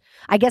is.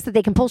 I guess that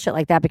they can pull shit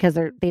like that because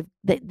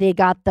they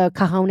got the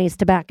cojones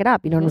to back it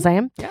up. You know what I'm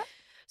saying? Yeah.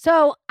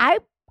 So I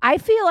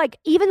feel like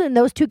even in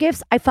those 2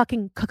 gifts, I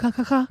fucking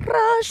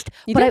crushed.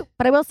 But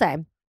I will say,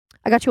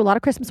 I got you a lot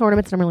of Christmas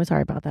ornaments, and I'm really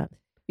sorry about that.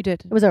 You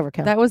did. It was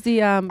overkill. That was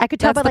the I could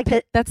tell by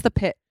like that's the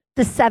pit.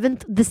 The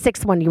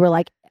 6th one, you were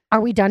like, "Are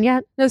we done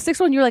yet?" No,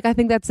 6th one, you were like, "I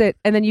think that's it,"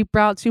 and then you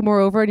brought 2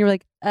 more over, and you were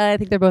like, "I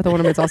think they're both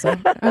ornaments." Also,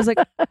 I was like,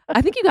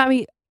 "I think you got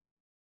me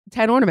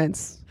 10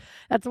 ornaments."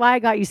 That's why I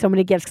got you so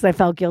many gifts because I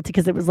felt guilty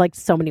because it was like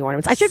so many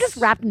ornaments. I should have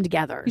just wrapped them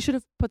together. You should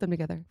have put them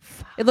together.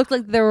 It looked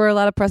like there were a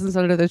lot of presents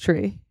under the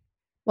tree.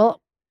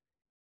 Well,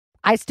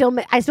 I still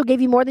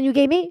gave you more than you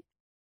gave me.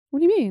 What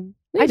do you mean?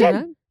 I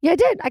did. Yeah, I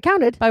did. I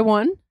counted. By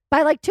 1?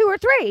 By like 2 or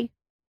 3.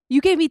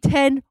 You gave me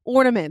 10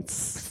 ornaments.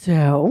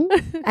 So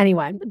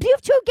anyway, you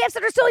have 2 gifts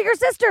that are still your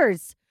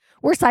sisters.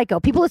 We're psycho.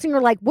 People listening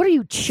are like, "What are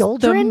you,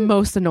 children?" The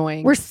most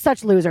annoying. We're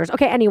such losers.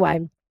 Okay, anyway.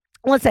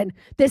 Listen,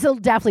 this will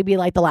definitely be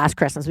like the last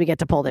Christmas we get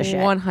to pull this shit.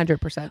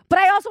 100%. But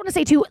I also want to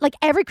say too, like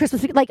every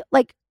Christmas,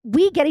 like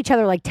we get each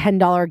other like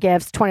 $10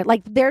 gifts, 20.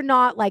 Like they're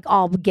not like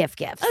all gifts.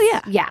 Oh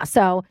yeah, yeah.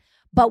 So,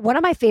 but one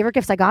of my favorite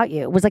gifts I got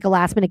you was like a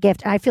last minute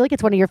gift, and I feel like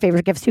it's one of your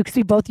favorite gifts too because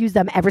we both use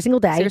them every single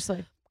day.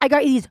 Seriously. I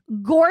got you these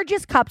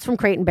gorgeous cups from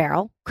Crate and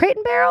Barrel. Crate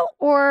and Barrel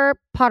or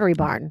Pottery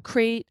Barn?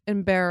 Crate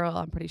and Barrel,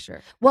 I'm pretty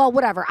sure. Well,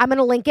 whatever. I'm going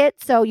to link it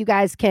so you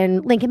guys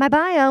can link in my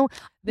bio.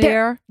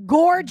 They're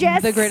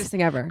gorgeous. The greatest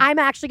thing ever. I'm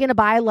actually going to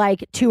buy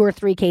like 2 or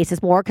 3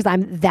 cases more because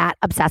I'm that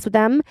obsessed with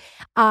them.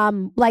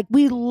 Like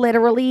we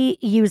literally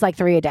use like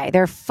 3 a day.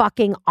 They're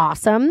fucking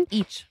awesome.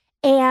 Each.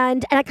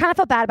 And I kind of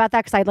felt bad about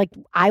that because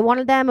I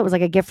wanted them. It was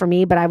like a gift for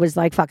me, but I was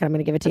like, fuck it, I'm going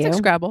to give it to you. It's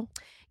like Scrabble.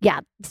 Yeah,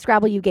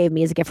 Scrabble you gave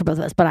me is a gift for both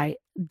of us, but I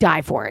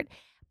die for it.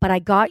 but I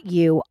got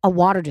you a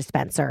water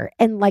dispenser.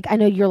 And like, I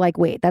know you're like,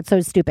 wait, that's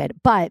so stupid.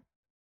 But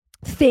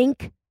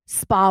think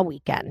spa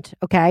weekend,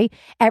 okay?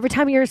 Every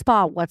time you're at a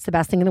spa, what's the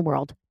best thing in the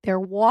world? Their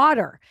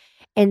water.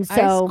 And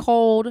so ice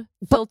cold,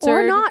 filtered,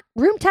 or not,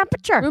 room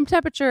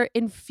temperature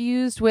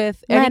infused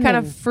with any kind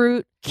of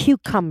fruit,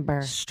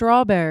 cucumber,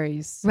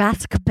 strawberries,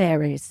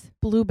 raspberries,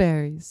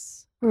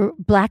 blueberries,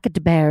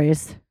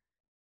 blackberries,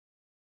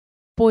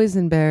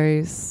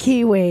 boysenberries,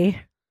 kiwi,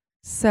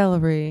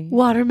 celery,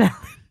 watermelon.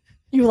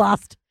 You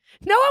lost.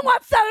 No one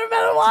wants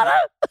watermelon water.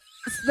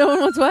 No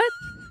one wants what?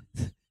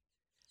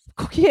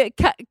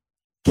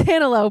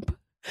 Cantaloupe.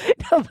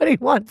 Nobody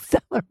wants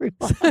celery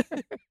water.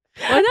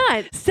 Why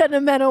not?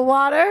 Sentimental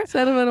water.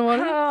 Sentimental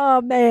water.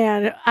 Oh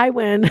man, I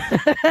win.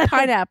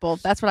 Pineapple.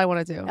 That's what I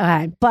want to do.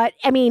 Okay, but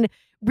I mean,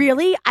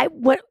 really,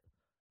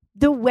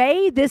 the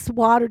way this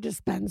water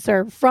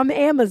dispenser from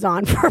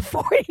Amazon for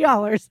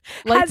 $40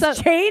 has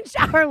changed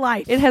our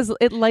life.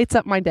 It lights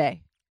up my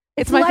day.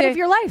 It's the light of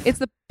your life. It's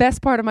the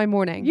best part of my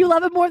morning. You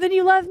love it more than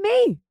you love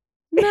me.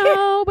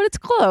 No, but it's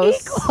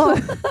close. Equal.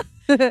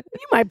 You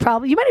might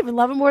even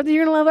love it more than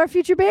you're gonna love our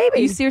future baby.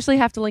 You seriously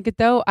have to link it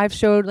though. I've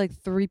showed like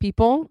 3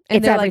 people, and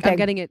it's they're everything. like, "I'm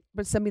getting it,"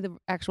 but send me the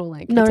actual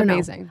link. No, it's no,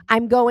 amazing. No.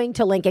 I'm going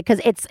to link it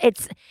because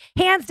it's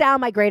hands down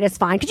my greatest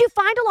find. Because you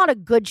find a lot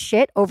of good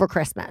shit over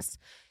Christmas.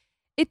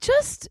 It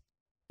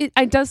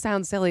does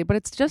sound silly, but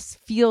it just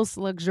feels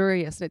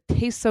luxurious and it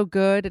tastes so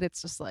good, and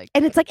it's just like,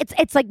 and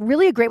it's like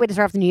really a great way to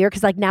start off the new year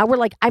because like now we're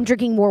like I'm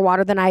drinking more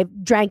water than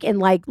I've drank in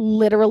like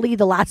literally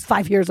the last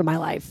 5 years of my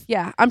life.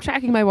 Yeah, I'm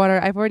tracking my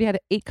water. I've already had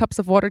 8 cups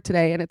of water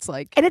today, and it's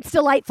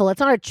delightful. It's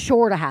not a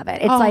chore to have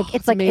it. It's like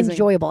amazing.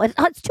 Enjoyable. It's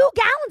 2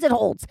 gallons it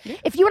holds. Yeah.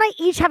 If you and I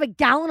each have a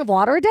gallon of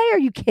water a day, are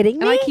you kidding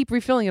me? And I keep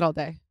refilling it all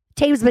day.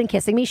 Tave's been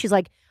kissing me. She's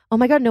like, oh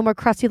my God, no more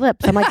crusty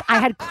lips. I'm like, I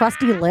had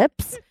crusty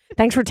lips.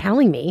 Thanks for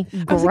telling me.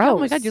 Gross. I was like, oh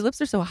my God, your lips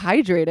are so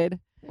hydrated.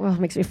 Well, it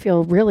makes me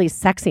feel really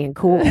sexy and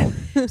cool.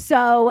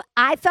 So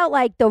I felt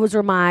like those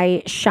were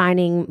my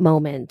shining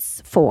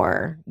moments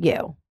for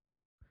you.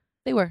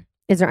 They were.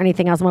 Is there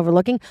anything else I'm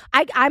overlooking?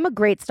 I'm a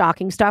great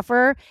stocking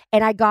stuffer,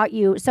 and I got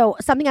you. So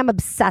something I'm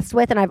obsessed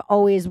with and I've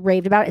always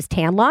raved about is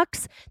Tan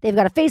Lux. They've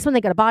got a face one,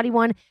 they got a body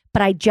one,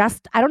 but I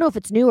don't know if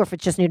it's new or if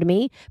it's just new to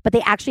me, but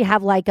they actually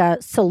have like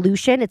a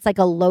solution. It's like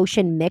a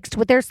lotion mixed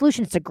with their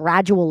solution. It's a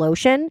gradual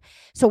lotion.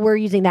 So we're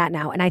using that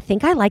now, and I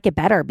think I like it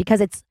better because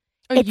it's.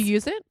 You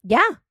use it?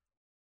 Yeah.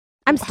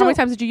 How many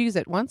times did you use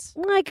it? Once?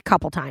 Like a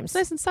couple times. It's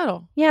nice and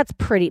subtle. Yeah, it's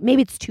pretty.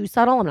 Maybe it's too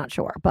subtle. I'm not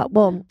sure, but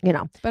well, you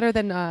know. Better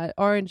than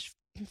Orange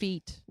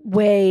Feet.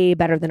 Way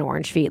better than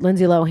Orange Feet.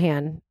 Lindsay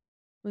Lohan.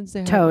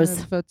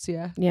 Toes.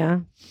 Yeah.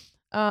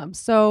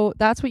 So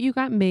that's what you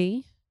got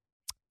me.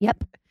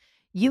 Yep.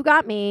 You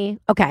got me.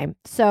 Okay.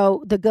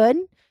 So the good,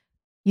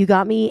 you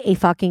got me a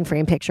fucking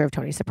framed picture of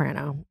Tony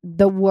Soprano.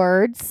 The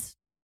words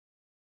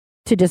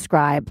to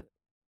describe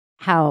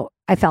how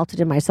I felt it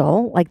in my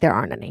soul, like there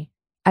aren't any.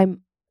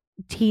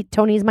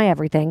 Tony's my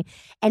everything.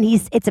 And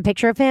it's a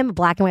picture of him, a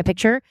black and white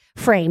picture,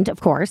 framed, of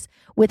course,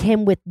 with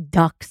him with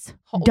ducklings.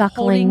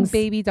 Holding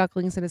baby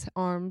ducklings in his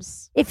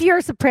arms. If you're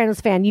a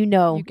Sopranos fan, you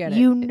know. You get it.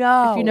 You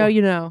know. If you know,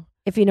 you know.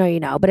 If you know, you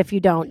know. But if you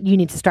don't, you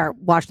need to start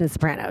watching The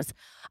Sopranos.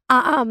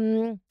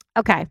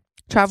 Okay.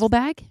 Travel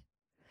bag?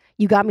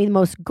 You got me the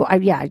most,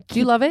 yeah. Do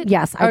you love it?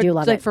 Yes, I do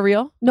love it. Like for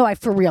real? No, I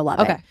for real love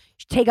it. Okay.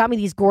 Tay got me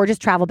these gorgeous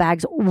travel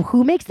bags.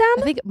 Who makes them?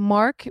 I think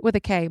Mark with a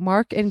K.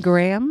 Mark and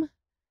Graham.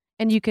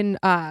 And you could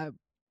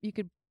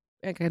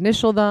like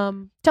initial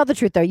them. Tell the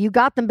truth though, you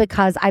got them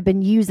because I've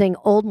been using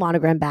old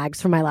Monogram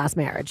bags from my last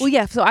marriage. Well,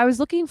 yeah. So I was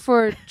looking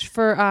for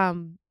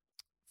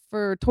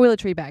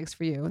toiletry bags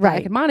for you, right?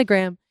 I could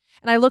monogram,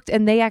 and I looked,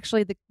 and they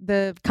actually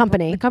the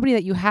company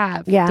that you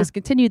have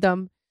discontinued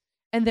them,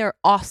 and they're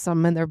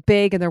awesome, and they're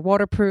big, and they're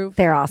waterproof.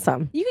 They're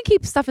awesome. You can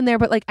keep stuff in there,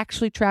 but like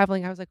actually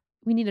traveling, I was like,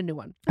 we need a new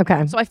one.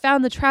 Okay. So I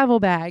found the travel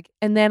bag,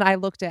 and then I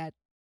looked at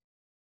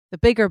the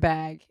bigger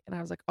bag, and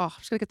I was like, oh, I'm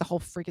just gonna get the whole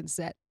freaking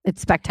set.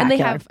 It's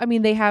spectacular.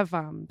 And they have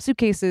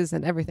suitcases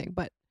and everything,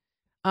 but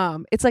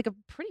it's like a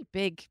pretty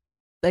big,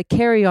 like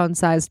carry-on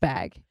sized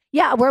bag.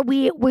 Yeah, where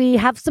we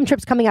have some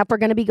trips coming up. We're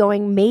going to be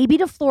going maybe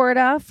to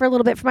Florida for a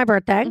little bit for my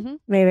birthday. Mm-hmm.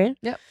 Maybe.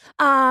 Yep.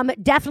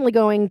 Definitely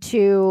going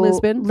to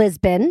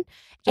Lisbon.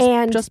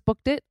 Just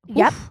booked it.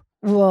 Yep.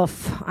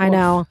 Woof. I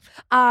know.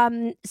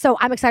 So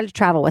I'm excited to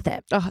travel with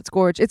it. Oh, it's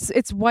gorgeous.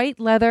 It's white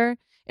leather,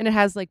 and it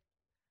has like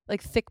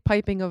thick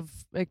piping of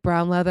like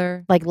brown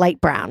leather, like light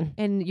brown,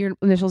 and your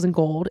initials in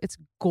gold. It's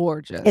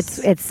gorgeous.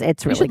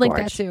 It's really. You should link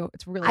gorgeous. that too.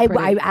 It's really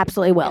pretty. I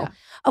absolutely will. Yeah.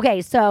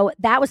 Okay, so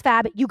that was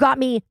fab. You got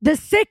me the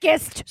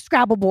sickest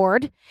Scrabble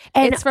board,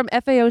 and it's from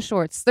FAO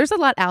Shorts. There's a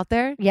lot out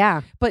there.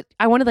 Yeah, but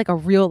I wanted like a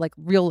real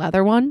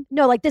leather one.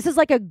 No, like this is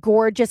like a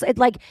gorgeous. It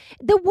like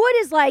the wood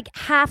is like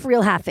half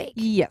real, half fake.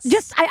 Yes.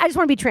 I just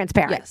want to be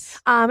transparent. Yes.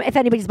 If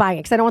anybody's buying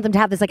it, because I don't want them to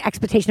have this like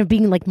expectation of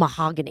being like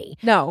mahogany.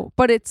 No,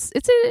 but it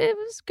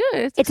was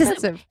good. It's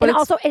expensive, but and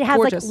also it has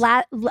gorgeous.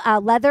 like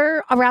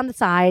leather around the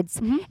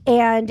sides,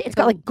 and it's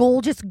got like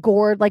gorgeous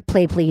gourd like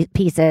play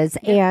pieces,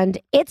 and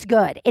it's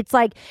good. It's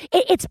like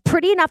it's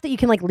pretty enough that you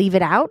can like leave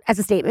it out as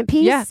a statement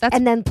piece,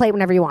 and then play it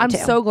whenever you want I'm to.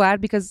 so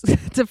glad because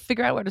to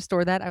figure out where to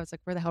store that, I was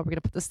like, where the hell are we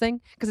gonna put this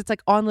thing? Because it's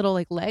like on little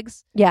like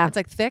legs. Yeah, it's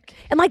like thick,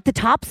 and like the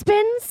top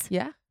spins.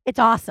 Yeah. It's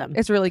awesome.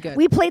 It's really good.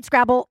 We played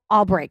Scrabble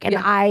all break, and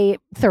I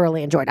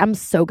thoroughly enjoyed it. I'm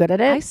so good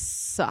at it. I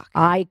suck.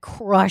 I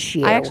crush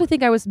you. I actually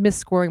think I was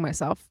misscoring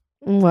myself.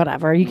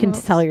 Whatever. You can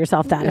tell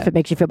yourself that if it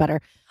makes you feel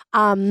better.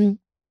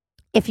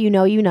 If you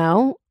know, you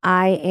know.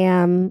 I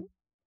am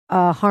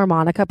a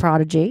harmonica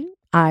prodigy.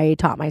 I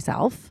taught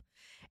myself.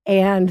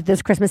 And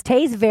this Christmas,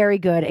 Tay's very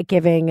good at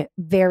giving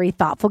very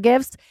thoughtful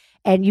gifts.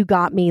 And you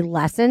got me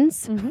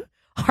lessons,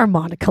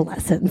 harmonica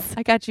lessons.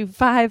 I got you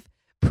 5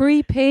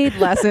 prepaid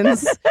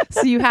lessons,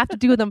 so you have to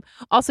do them.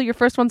 Also, your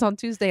first one's on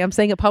Tuesday. I'm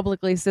saying it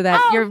publicly so that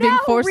you're being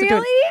forced to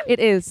do it. It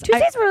is.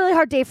 Tuesday's a really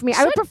hard day for me.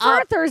 I would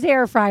prefer Thursday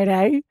or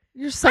Friday.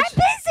 I'm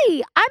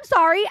busy. I'm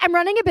sorry. I'm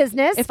running a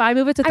business. If I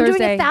move it to I'm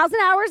Thursday, doing 1,000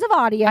 hours of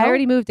audio. I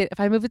already moved it. If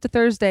I move it to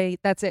Thursday,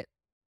 that's it.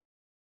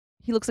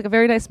 He looks like a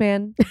very nice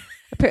man.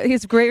 He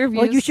has great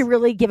reviews. Well, you should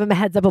really give him a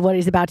heads up of what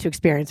he's about to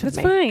experience with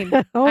That's me.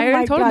 fine. Oh I already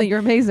my told him God. that you're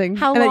amazing.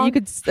 How and long? That you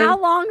could,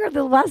 how long are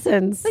the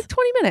lessons? Like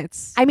 20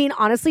 minutes. I mean,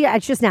 honestly,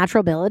 it's just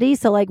natural ability.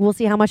 So, like, we'll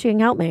see how much you can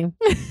help me.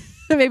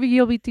 Maybe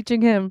you'll be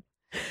teaching him.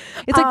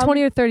 It's like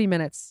 20 or 30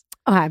 minutes.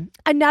 Okay.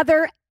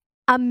 Another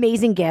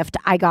amazing gift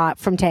I got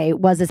from Tay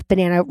was this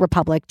Banana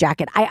Republic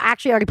jacket. I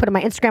actually already put it on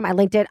my Instagram. I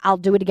linked it. I'll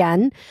do it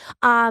again.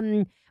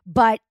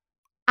 But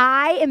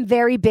I am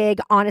very big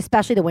on,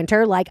 especially the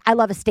winter. Like, I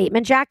love a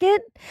statement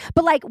jacket.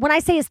 But like, when I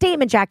say a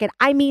statement jacket,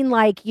 I mean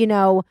like, you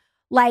know,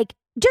 like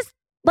just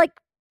like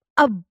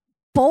a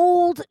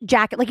bold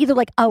jacket. Like either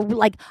like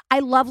I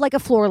love like a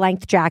floor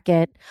length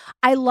jacket.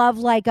 I love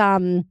like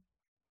an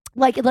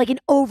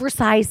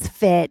oversized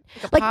fit.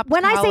 Like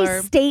when I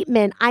say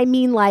statement, I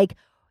mean like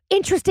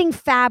interesting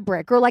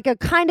fabric or like a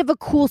kind of a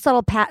cool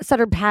subtle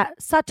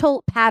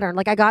pattern.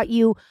 Like I got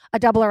you a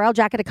double RL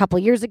jacket a couple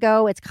years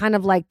ago. It's kind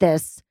of like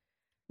this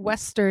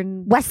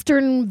Western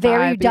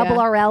very vibe,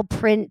 double RL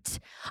print.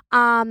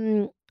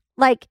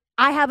 Like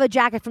I have a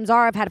jacket from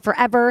Zara. I've had it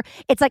forever.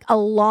 It's like a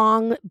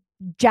long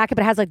jacket,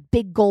 but it has like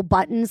big gold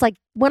buttons. Like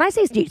when I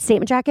say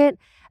statement jacket,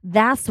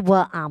 that's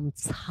what I'm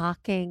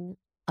talking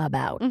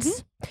about.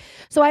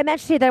 So I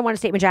mentioned to you that I want a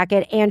statement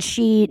jacket, and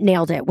she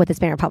nailed it with this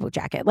Banana Republic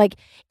jacket. Like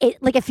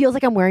it feels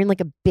like I'm wearing like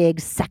a big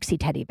sexy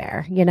teddy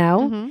bear, you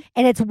know?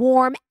 And it's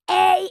warm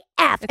AF.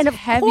 It's and of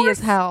heavy course,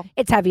 as hell.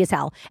 It's heavy as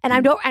hell. And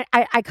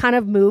I kind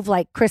of move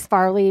like Chris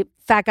Farley,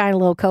 fat guy in a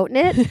little coat in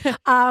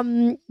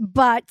it.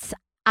 But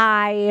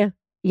I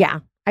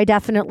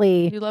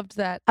definitely You loved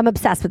that. I'm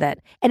obsessed with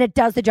it. And it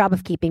does the job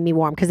of keeping me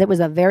warm because it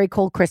was a very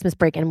cold Christmas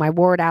break and I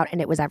wore it out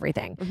and it was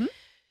everything.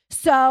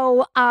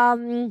 So,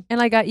 and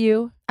I got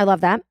you. I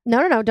love that.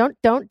 No,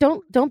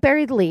 don't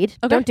bury the lead.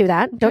 Okay. Don't do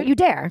that. Okay. Don't you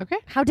dare. Okay.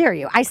 How dare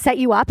you? I set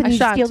you up and you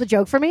steal the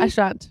joke from me? I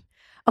shan't.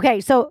 Okay,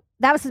 so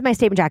that was my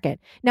statement jacket.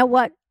 Now,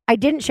 what I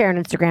didn't share on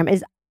Instagram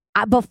is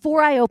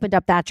before I opened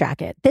up that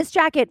jacket, this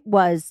jacket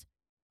was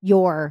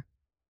your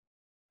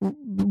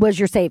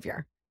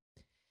savior.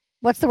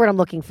 What's the word I'm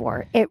looking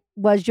for? It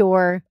was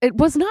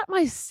not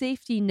my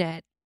safety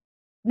net.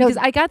 No,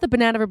 because I got the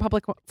Banana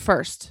Republic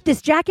first.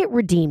 This jacket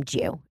redeemed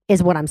you,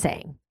 is what I'm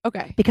saying.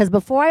 Okay. Because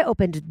before I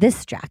opened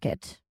this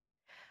jacket,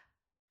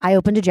 I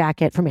opened a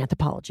jacket from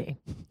Anthropologie.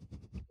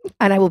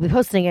 And I will be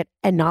posting it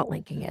and not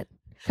linking it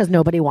because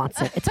nobody wants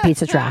it. It's a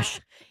piece of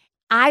trash.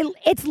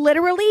 It's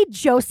literally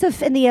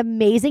Joseph in the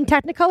amazing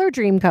Technicolor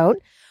Dreamcoat.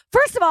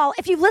 First of all,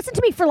 if you've listened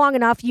to me for long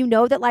enough, you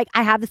know that like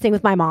I have this thing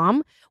with my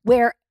mom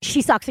where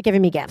she sucks at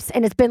giving me gifts.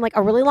 And it's been like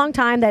a really long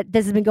time that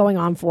this has been going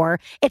on for.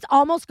 It's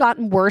almost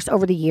gotten worse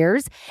over the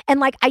years. And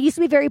like I used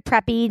to be very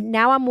preppy.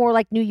 Now I'm more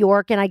like New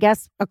York and I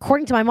guess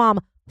according to my mom,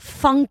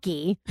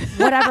 funky,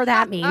 whatever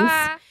that means.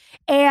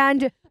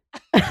 And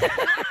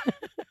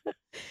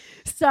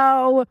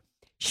so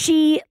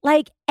she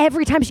like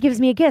every time she gives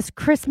me a gift,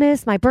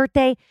 Christmas, my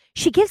birthday,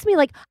 she gives me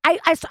like I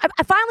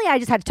finally I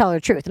just had to tell her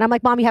the truth, and I'm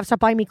like, Mom, you have to stop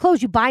buying me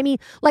clothes. You buy me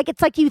like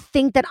it's like you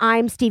think that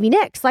I'm Stevie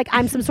Nicks, like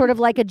I'm some sort of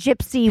like a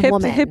gypsy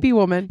hippie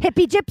woman,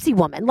 hippie gypsy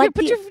woman. Like,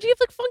 but you have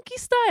like funky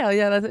style.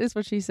 Yeah, that is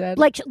what she said.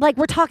 Like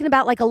we're talking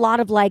about like a lot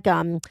of like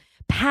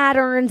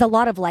patterns, a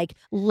lot of like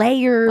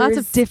layers, lots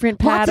of different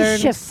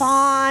patterns, lots of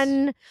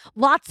chiffon,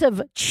 lots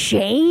of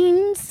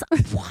chains.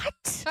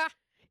 What?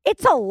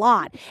 It's a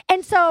lot,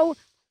 and so.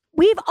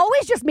 We've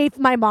always just made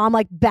my mom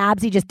like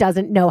Babsy just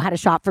doesn't know how to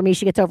shop for me.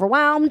 She gets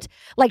overwhelmed.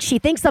 Like she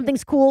thinks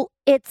something's cool.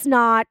 It's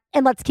not.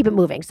 And let's keep it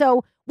moving.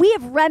 So we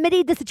have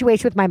remedied the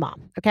situation with my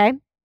mom. Okay.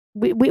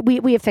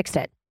 We have fixed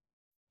it.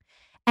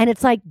 And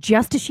it's like,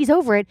 just as she's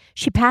over it,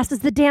 she passes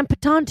the damn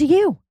baton to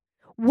you.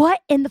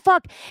 What in the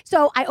fuck?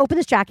 So I opened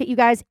this jacket, you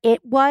guys.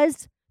 It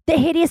was the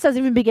hideous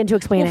doesn't even begin to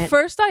explain it.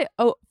 First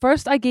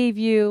I gave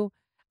you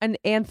an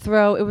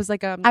anthro. It was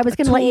like I was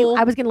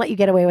gonna let you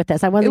get away with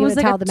this. I wasn't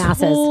gonna tell the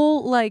masses.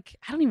 Tool, like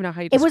I don't even know how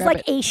you describe it. It was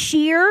like a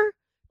sheer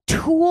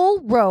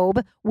tulle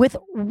robe with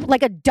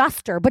like a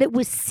duster, but it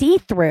was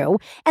see-through.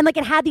 And like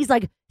it had these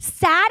like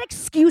sad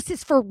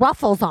excuses for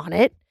ruffles on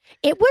it.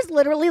 It was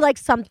literally like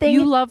something.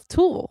 You love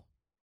tulle.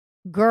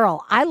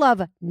 Girl, I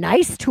love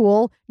nice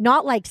tulle,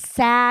 not like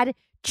sad,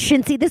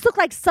 chintzy. This looked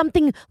like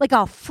something like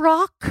a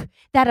frock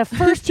that a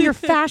first-year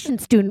fashion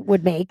student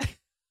would make.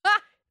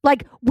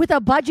 Like with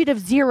a budget of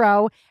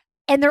 $0.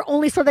 And their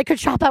only store they could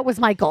shop at was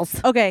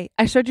Michael's. Okay,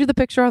 I showed you the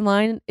picture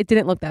online. It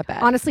didn't look that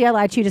bad. Honestly, I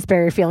lied to you to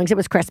spare your feelings. It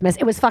was Christmas.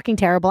 It was fucking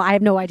terrible. I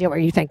have no idea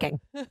what you're thinking.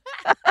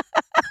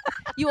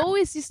 You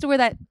always used to wear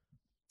that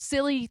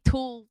silly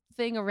tulle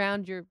thing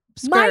around your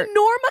skirt. My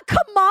Norma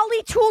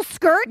Kamali tulle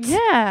skirt?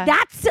 Yeah.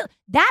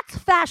 That's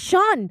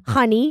fashion,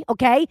 honey,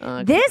 okay?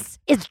 This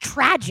is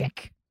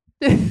tragic.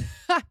 You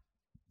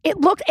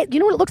know what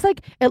it looks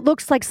like? It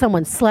looks like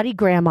someone's slutty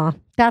grandma.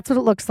 That's what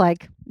it looks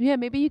like. Yeah,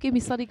 maybe you gave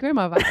me slutty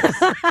grandma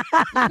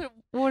vibes.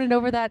 Worn it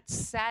over that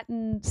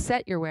satin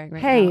set you're wearing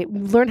right now. Hey,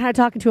 learn how to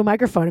talk into a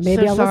microphone and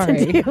maybe I'll listen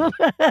to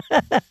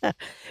you.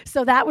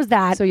 So that was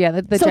that. So yeah,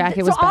 the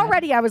jacket was so bad.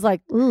 already I was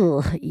like,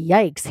 ugh,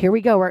 yikes, here we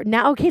go.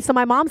 So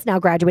my mom's now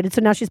graduated,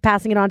 so now she's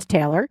passing it on to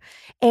Taylor.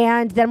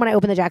 And then when I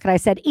opened the jacket, I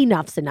said,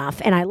 enough's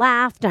enough. And I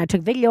laughed and I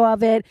took video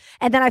of it.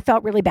 And then I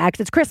felt really bad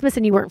because it's Christmas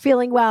and you weren't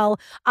feeling well.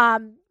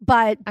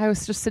 But I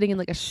was just sitting in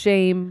like a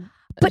shame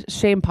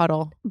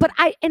puddle. But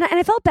I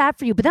felt bad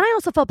for you. But then I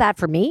also felt bad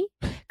for me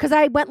because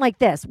I went like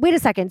this. Wait a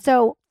second.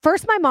 So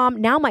first my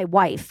mom, now my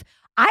wife.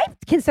 I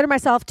consider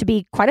myself to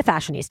be quite a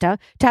fashionista,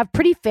 to have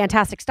pretty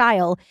fantastic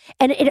style.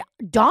 And it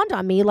dawned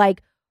on me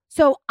like,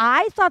 so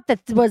I thought that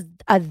was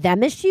a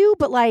them issue,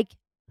 but like,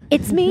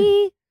 it's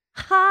me.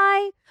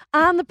 Hi,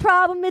 I'm the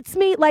problem. It's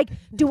me. Like,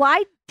 do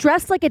I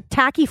dress like a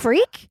tacky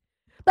freak?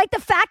 Like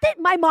the fact that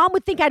my mom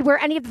would think I'd wear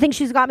any of the things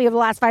she's got me over the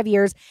last 5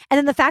 years, and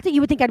then the fact that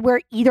you would think I'd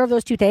wear either of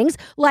those two things,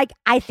 like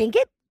I think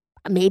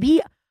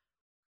maybe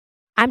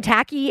I'm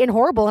tacky and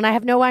horrible and I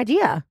have no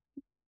idea.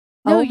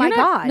 No, oh my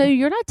God. No,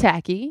 you're not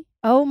tacky.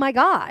 Oh my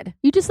God.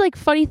 You just like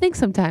funny things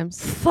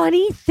sometimes.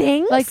 Funny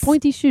things? Like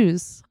pointy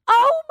shoes.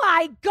 Oh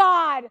my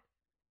God.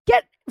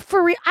 Get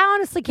for real. I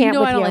honestly can't.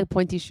 I don't like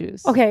pointy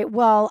shoes. Okay,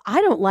 well,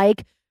 I don't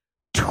like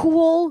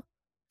tulle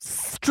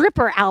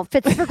stripper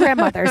outfits for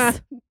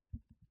grandmothers.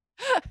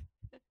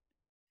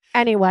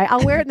 Anyway,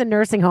 I'll wear it in the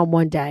nursing home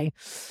one day.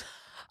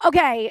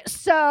 Okay,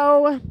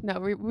 so no,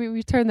 we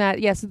returned that.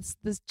 Yes,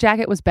 this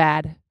jacket was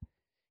bad.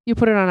 You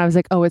put it on. I was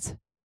like, oh,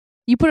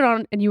 you put it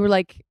on, and you were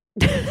like,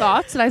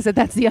 thoughts? And I said,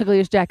 that's the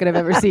ugliest jacket I've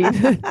ever seen.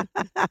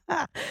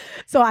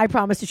 So I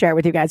promised to share it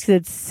with you guys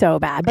because it's so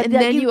bad. But and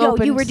then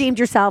you redeemed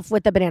yourself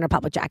with the Banana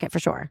Republic jacket for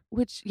sure.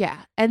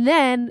 And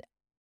then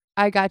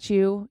I got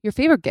you your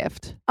favorite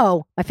gift.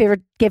 Oh, my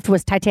favorite gift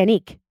was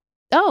Titanic.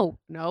 Oh,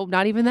 no,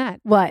 not even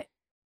that. What?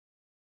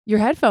 Your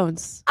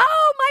headphones.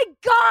 Oh my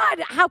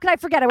God. How could I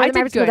forget? I wear them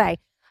every single day.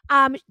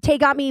 Tay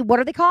got me, what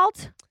are they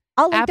called?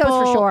 I'll link those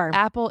for sure.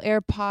 Apple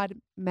AirPod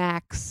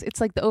Max.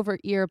 It's like the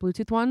over-ear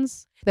Bluetooth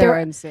ones. They're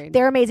insane.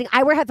 They're amazing.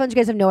 I wear headphones. You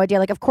guys have no idea.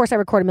 Like, of course, I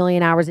record 1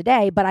 million hours a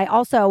day, but I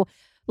also,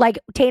 like,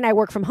 Tay and I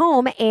work from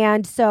home.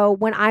 And so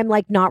when I'm,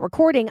 like, not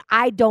recording,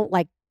 I don't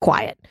like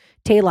quiet.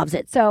 Tay loves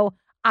it. So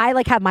I,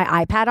 like, have my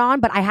iPad on,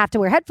 but I have to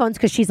wear headphones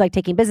because she's, like,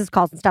 taking business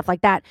calls and stuff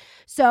like that.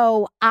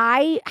 So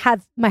I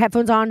have my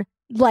headphones on,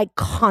 like,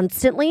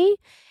 constantly.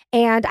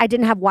 And I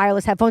didn't have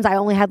wireless headphones. I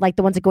only had like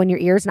the ones that go in your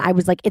ears. And I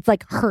was like, it's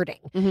like hurting.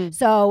 Mm-hmm.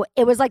 So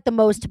it was like the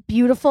most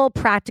beautiful,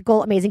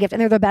 practical, amazing gift.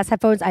 And they're the best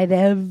headphones I've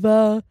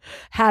ever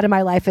had in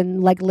my life.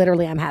 And like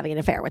literally I'm having an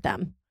affair with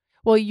them.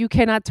 Well, you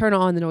cannot turn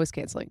on the noise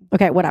canceling.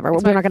 Okay, whatever.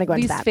 We're not going to go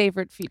into that. Least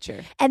favorite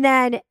feature. And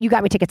then you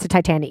got me tickets to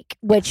Titanic,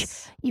 which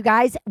you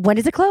guys, when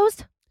is it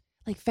closed?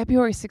 Like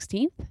February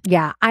 16th?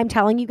 Yeah, I'm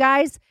telling you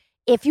guys,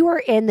 if you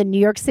are in the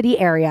New York City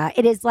area,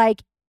 it is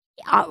like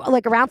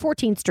around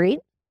 14th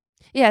Street.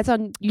 Yeah, it's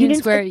on Union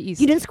Square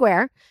East. Union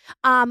Square.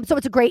 So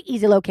it's a great,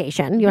 easy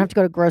location. You don't have to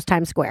go to Gross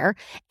Times Square.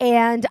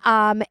 And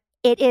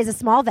it is a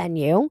small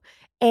venue.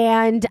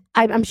 And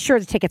I'm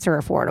sure the tickets are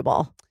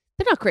affordable.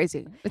 They're not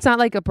crazy. It's not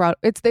like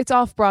it's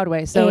off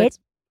Broadway. So it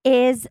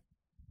is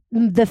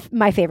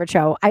my favorite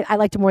show. I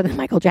liked it more than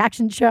Michael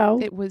Jackson's show.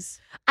 It was.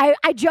 I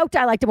joked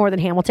I liked it more than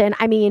Hamilton.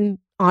 I mean,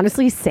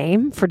 honestly,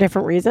 same for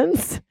different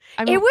reasons.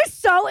 It was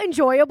so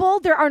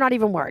enjoyable. There are not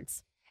even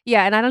words.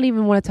 Yeah, and I don't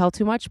even want to tell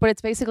too much, but it's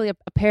basically a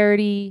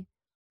parody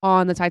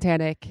on the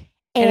Titanic.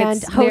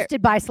 And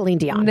hosted by Celine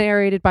Dion.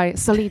 Narrated by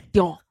Celine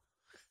Dion.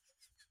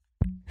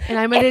 And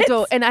I'm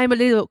a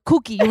little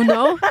cookie, you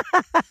know?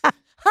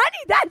 Honey,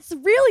 that's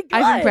really good.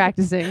 I've been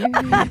practicing.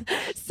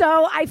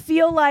 So I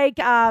feel like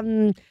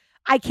I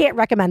can't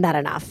recommend that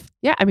enough.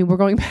 Yeah, I mean, we're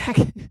going back.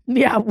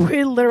 Yeah,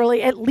 we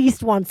literally at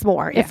least once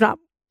more, if not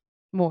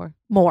more.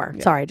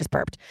 Yeah. Sorry, I just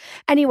burped.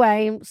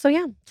 Anyway, so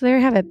there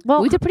you have it.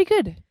 Well, we did pretty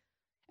good.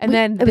 And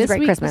then it was a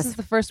great Christmas. This is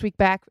the first week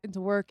back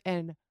into work,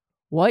 and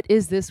what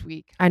is this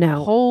week? I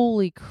know.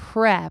 Holy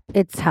crap.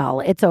 It's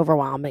hell. It's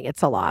overwhelming.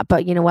 It's a lot.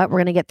 But you know what? We're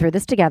going to get through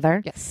this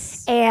together.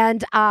 Yes.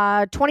 And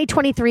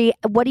 2023,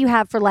 what do you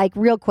have for like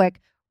real quick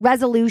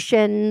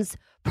resolutions,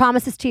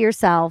 Promises to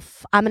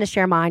yourself. I'm going to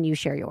share mine. You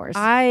share yours.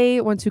 I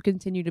want to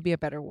continue to be a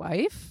better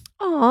wife.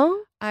 Aw.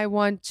 I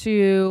want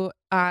to,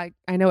 I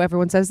know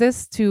everyone says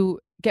this, to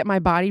get my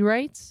body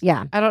right.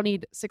 Yeah. I don't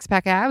need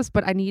 6-pack abs,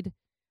 but I need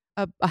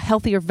a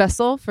healthier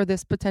vessel for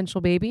this potential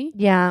baby.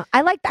 Yeah.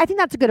 I think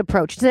that's a good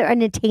approach. It's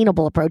an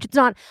attainable approach. It's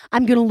not,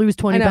 I'm going to lose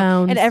 20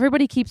 pounds. And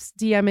everybody keeps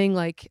DMing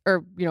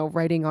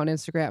writing on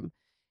Instagram.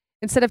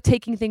 Instead of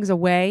taking things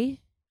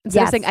away,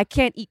 instead of saying, I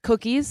can't eat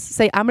cookies,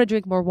 say, I'm going to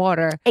drink more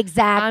water.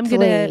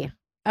 Exactly.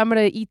 I'm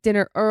going to eat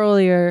dinner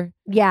earlier.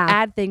 Yeah.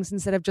 Add things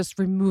instead of just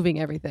removing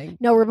everything.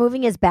 No,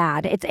 removing is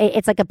bad.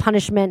 It's like a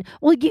punishment.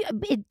 Well,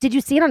 did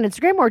you see it on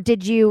Instagram or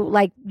did you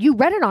you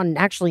read it on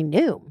actually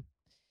Noom?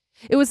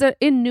 It was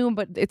in Noom,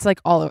 but it's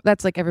like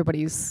that's like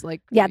everybody's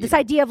like. Yeah, this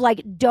idea of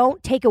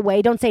don't take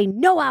away, don't say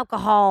no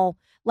alcohol,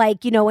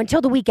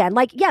 until the weekend.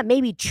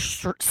 Maybe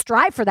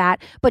strive for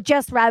that, but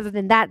just rather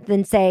than that,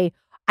 then say,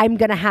 I'm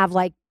going to have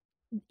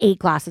 8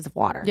 glasses of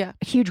water. Yeah.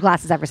 Huge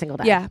glasses every single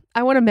day. Yeah.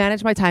 I want to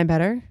manage my time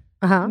better.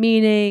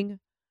 Meaning,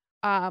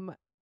 I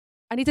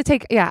need to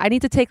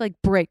take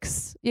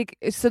breaks.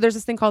 So there's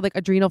this thing called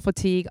adrenal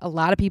fatigue. A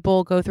lot of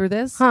people go through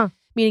this.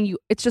 Meaning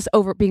it's just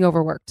being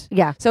overworked.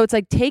 Yeah. So it's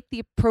take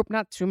the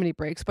not too many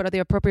breaks, but the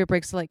appropriate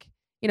breaks to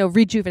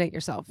rejuvenate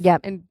yourself. Yeah.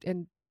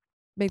 And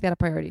make that a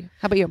priority.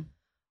 How about you?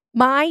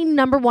 My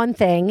number one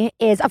thing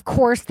is, of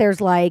course, there's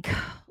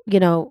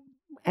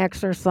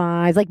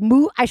exercise,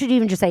 move. I should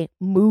even just say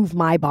move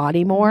my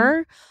body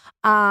more,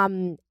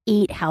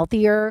 eat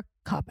healthier,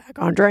 cut back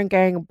on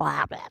drinking,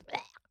 blah, blah,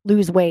 blah,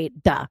 lose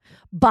weight, duh.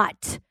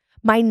 But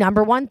my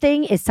number one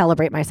thing is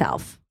celebrate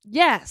myself.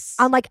 Yes.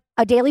 On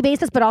a daily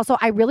basis, but also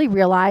I really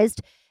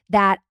realized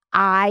that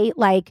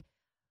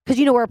because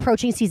we're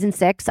approaching season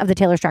 6 of the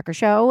Taylor Strecker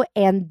Show,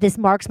 and this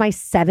marks my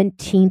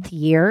 17th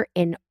year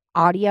in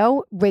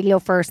audio, radio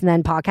first, and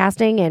then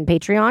podcasting and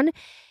Patreon.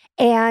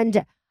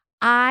 And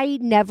I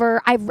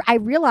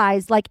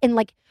realized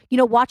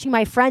watching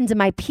my friends and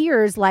my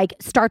peers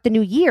start the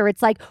new year,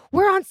 it's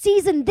we're on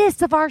season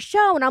this of our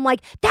show. And I'm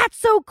that's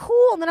so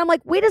cool. And then I'm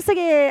wait a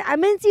second,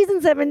 I'm in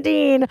season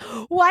 17.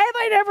 Why have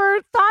I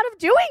never thought of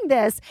doing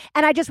this?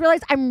 And I just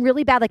realized I'm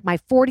really bad. My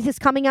 40th is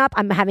coming up.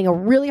 I'm having a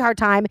really hard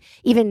time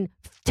even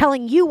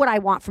telling you what I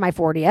want for my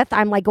 40th.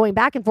 I'm going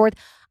back and forth.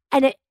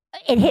 And it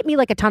hit me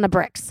like a ton of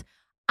bricks.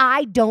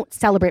 I don't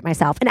celebrate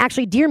myself. And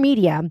actually, Dear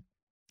Media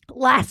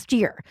last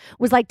year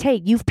was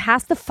Tay, you've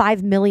passed the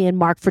 5 million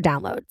mark for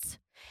downloads.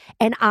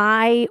 And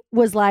I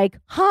was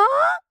huh?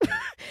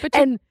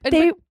 And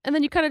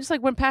then you kind of just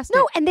went past it.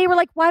 No, and they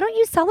were why don't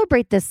you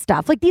celebrate this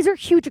stuff? These are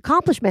huge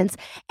accomplishments.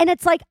 And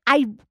it's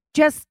I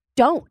just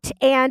don't.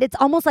 And it's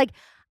almost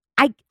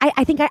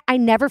I think I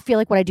never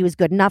feel what I do is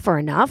good enough or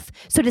enough.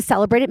 So to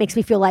celebrate it makes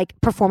me feel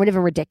performative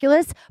and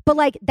ridiculous.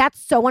 But that's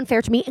so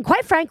unfair to me. And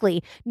quite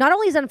frankly, not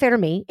only is it unfair to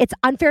me, it's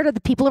unfair to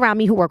the people around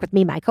me who work with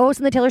me, my co-host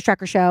on the Taylor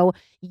Strecker Show,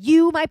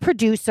 you, my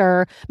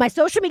producer, my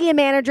social media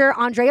manager,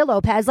 Andrea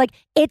Lopez.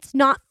 It's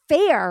not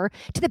fair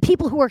to the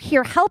people who are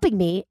here helping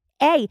me,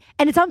 and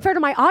it's unfair to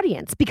my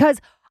audience because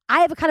I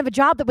have a kind of a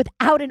job that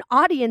without an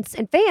audience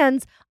and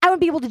fans, I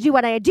wouldn't be able to do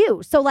what I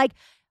do. So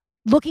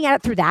looking at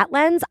it through that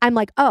lens, I'm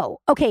oh,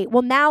 okay,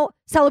 well now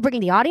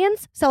celebrating the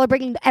audience,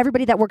 celebrating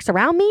everybody that works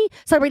around me,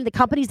 celebrating the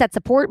companies that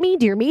support me,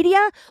 Dear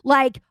Media,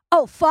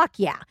 oh, fuck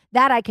yeah,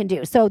 that I can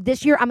do. So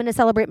this year I'm going to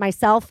celebrate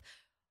myself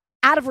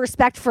out of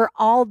respect for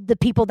all the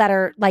people that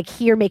are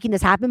here making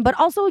this happen. But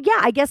also, yeah,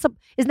 I guess,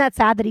 isn't that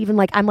sad that even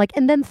I'm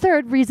and then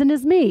third reason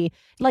is me.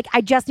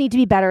 I just need to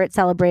be better at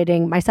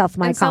celebrating myself,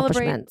 my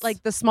accomplishments.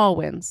 Celebrate the small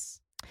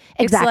wins.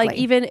 Exactly.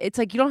 It's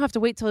you don't have to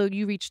wait till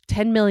you reach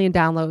 10 million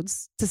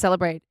downloads to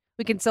celebrate.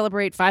 We can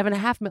celebrate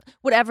 5.5 million,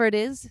 whatever it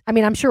is. I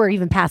mean, I'm sure we're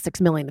even past 6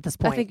 million at this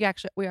point. I think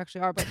we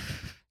actually are, but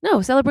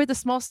no, celebrate the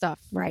small stuff.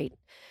 Right.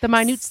 The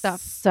minute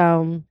stuff.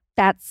 So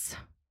that's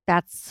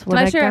what Can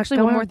I share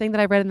actually one more thing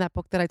that I read in that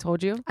book that I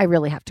told you? I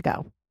really have to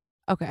go.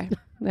 Okay.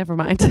 Never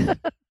mind.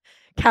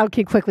 How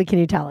quickly can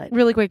you tell it?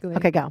 Really quickly.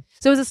 Okay, go.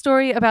 So it was a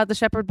story about the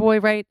shepherd boy,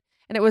 right?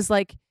 And it was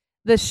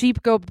the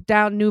sheep go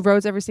down new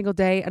roads every single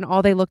day, and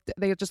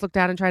they just look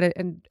down and try to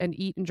and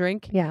eat and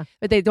drink. Yeah.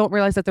 But they don't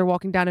realize that they're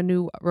walking down a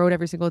new road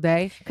every single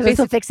day. Because they're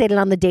so fixated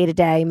on the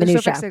day-to-day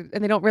minutia.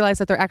 And they don't realize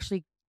that they're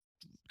actually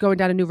going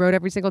down a new road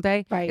every single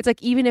day. Right.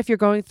 It's even if you're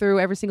going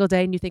through every single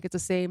day and you think it's the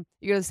same,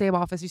 you go to the same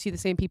office, you see the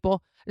same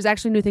people, there's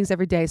actually new things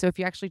every day. So if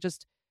you actually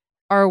just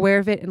are aware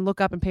of it and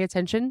look up and pay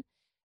attention,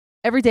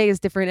 every day is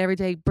different. Every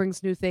day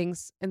brings new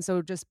things. And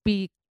so just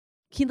be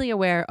keenly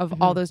aware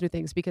of all those new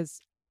things, because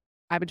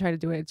I've been trying to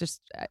do it. Just,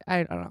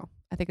 I don't know.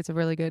 I think it's a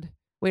really good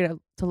way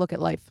to look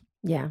at life.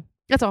 Yeah.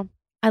 That's all.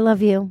 I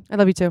love you. I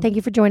love you too. Thank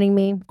you for joining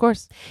me. Of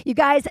course. You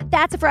guys,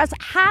 that's it for us.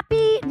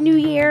 Happy New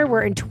Year.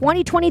 We're in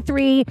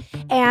 2023.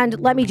 And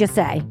let me just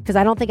say, because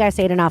I don't think I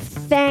say it enough,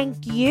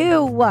 thank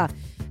you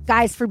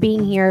guys for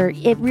being here.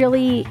 It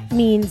really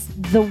means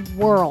the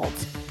world.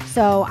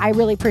 So I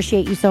really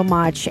appreciate you so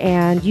much.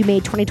 And you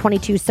made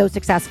 2022 so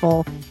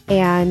successful.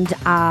 And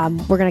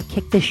we're going to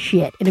kick this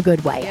shit in a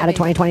good way out of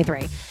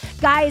 2023.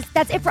 Guys,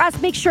 that's it for us.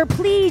 Make sure,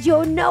 please,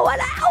 you know what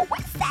I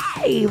always say.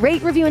 Hey,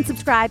 rate, review, and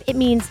subscribe. It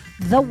means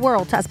the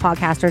world to us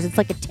podcasters. It's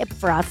like a tip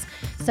for us.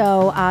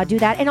 So do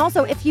that. And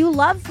also, if you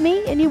love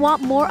me and you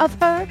want more of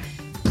her,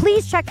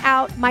 please check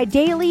out my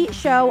daily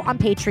show on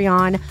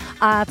Patreon.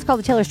 It's called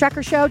The Taylor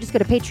Strecker Show. Just go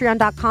to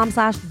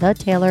patreon.com/The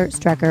Taylor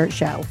Strecker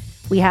Show.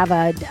 We have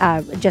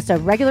just a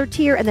regular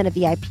tier and then a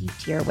VIP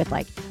tier with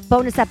like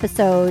bonus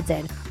episodes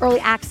and early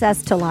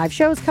access to live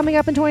shows coming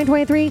up in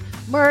 2023.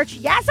 Merch.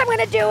 Yes, I'm going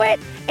to do it.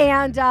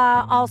 And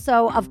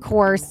also, of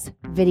course,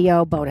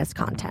 video bonus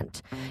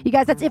content. You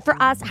guys, that's it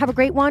for us. Have a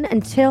great one.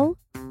 Until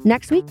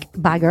next week.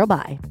 Bye, girl.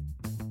 Bye.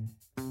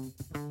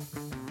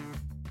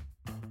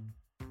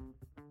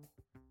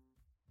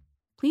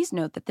 Please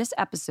note that this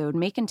episode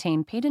may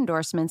contain paid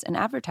endorsements and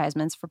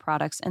advertisements for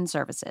products and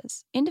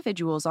services.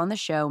 Individuals on the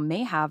show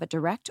may have a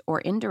direct or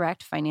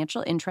indirect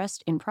financial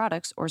interest in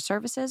products or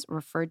services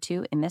referred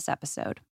to in this episode.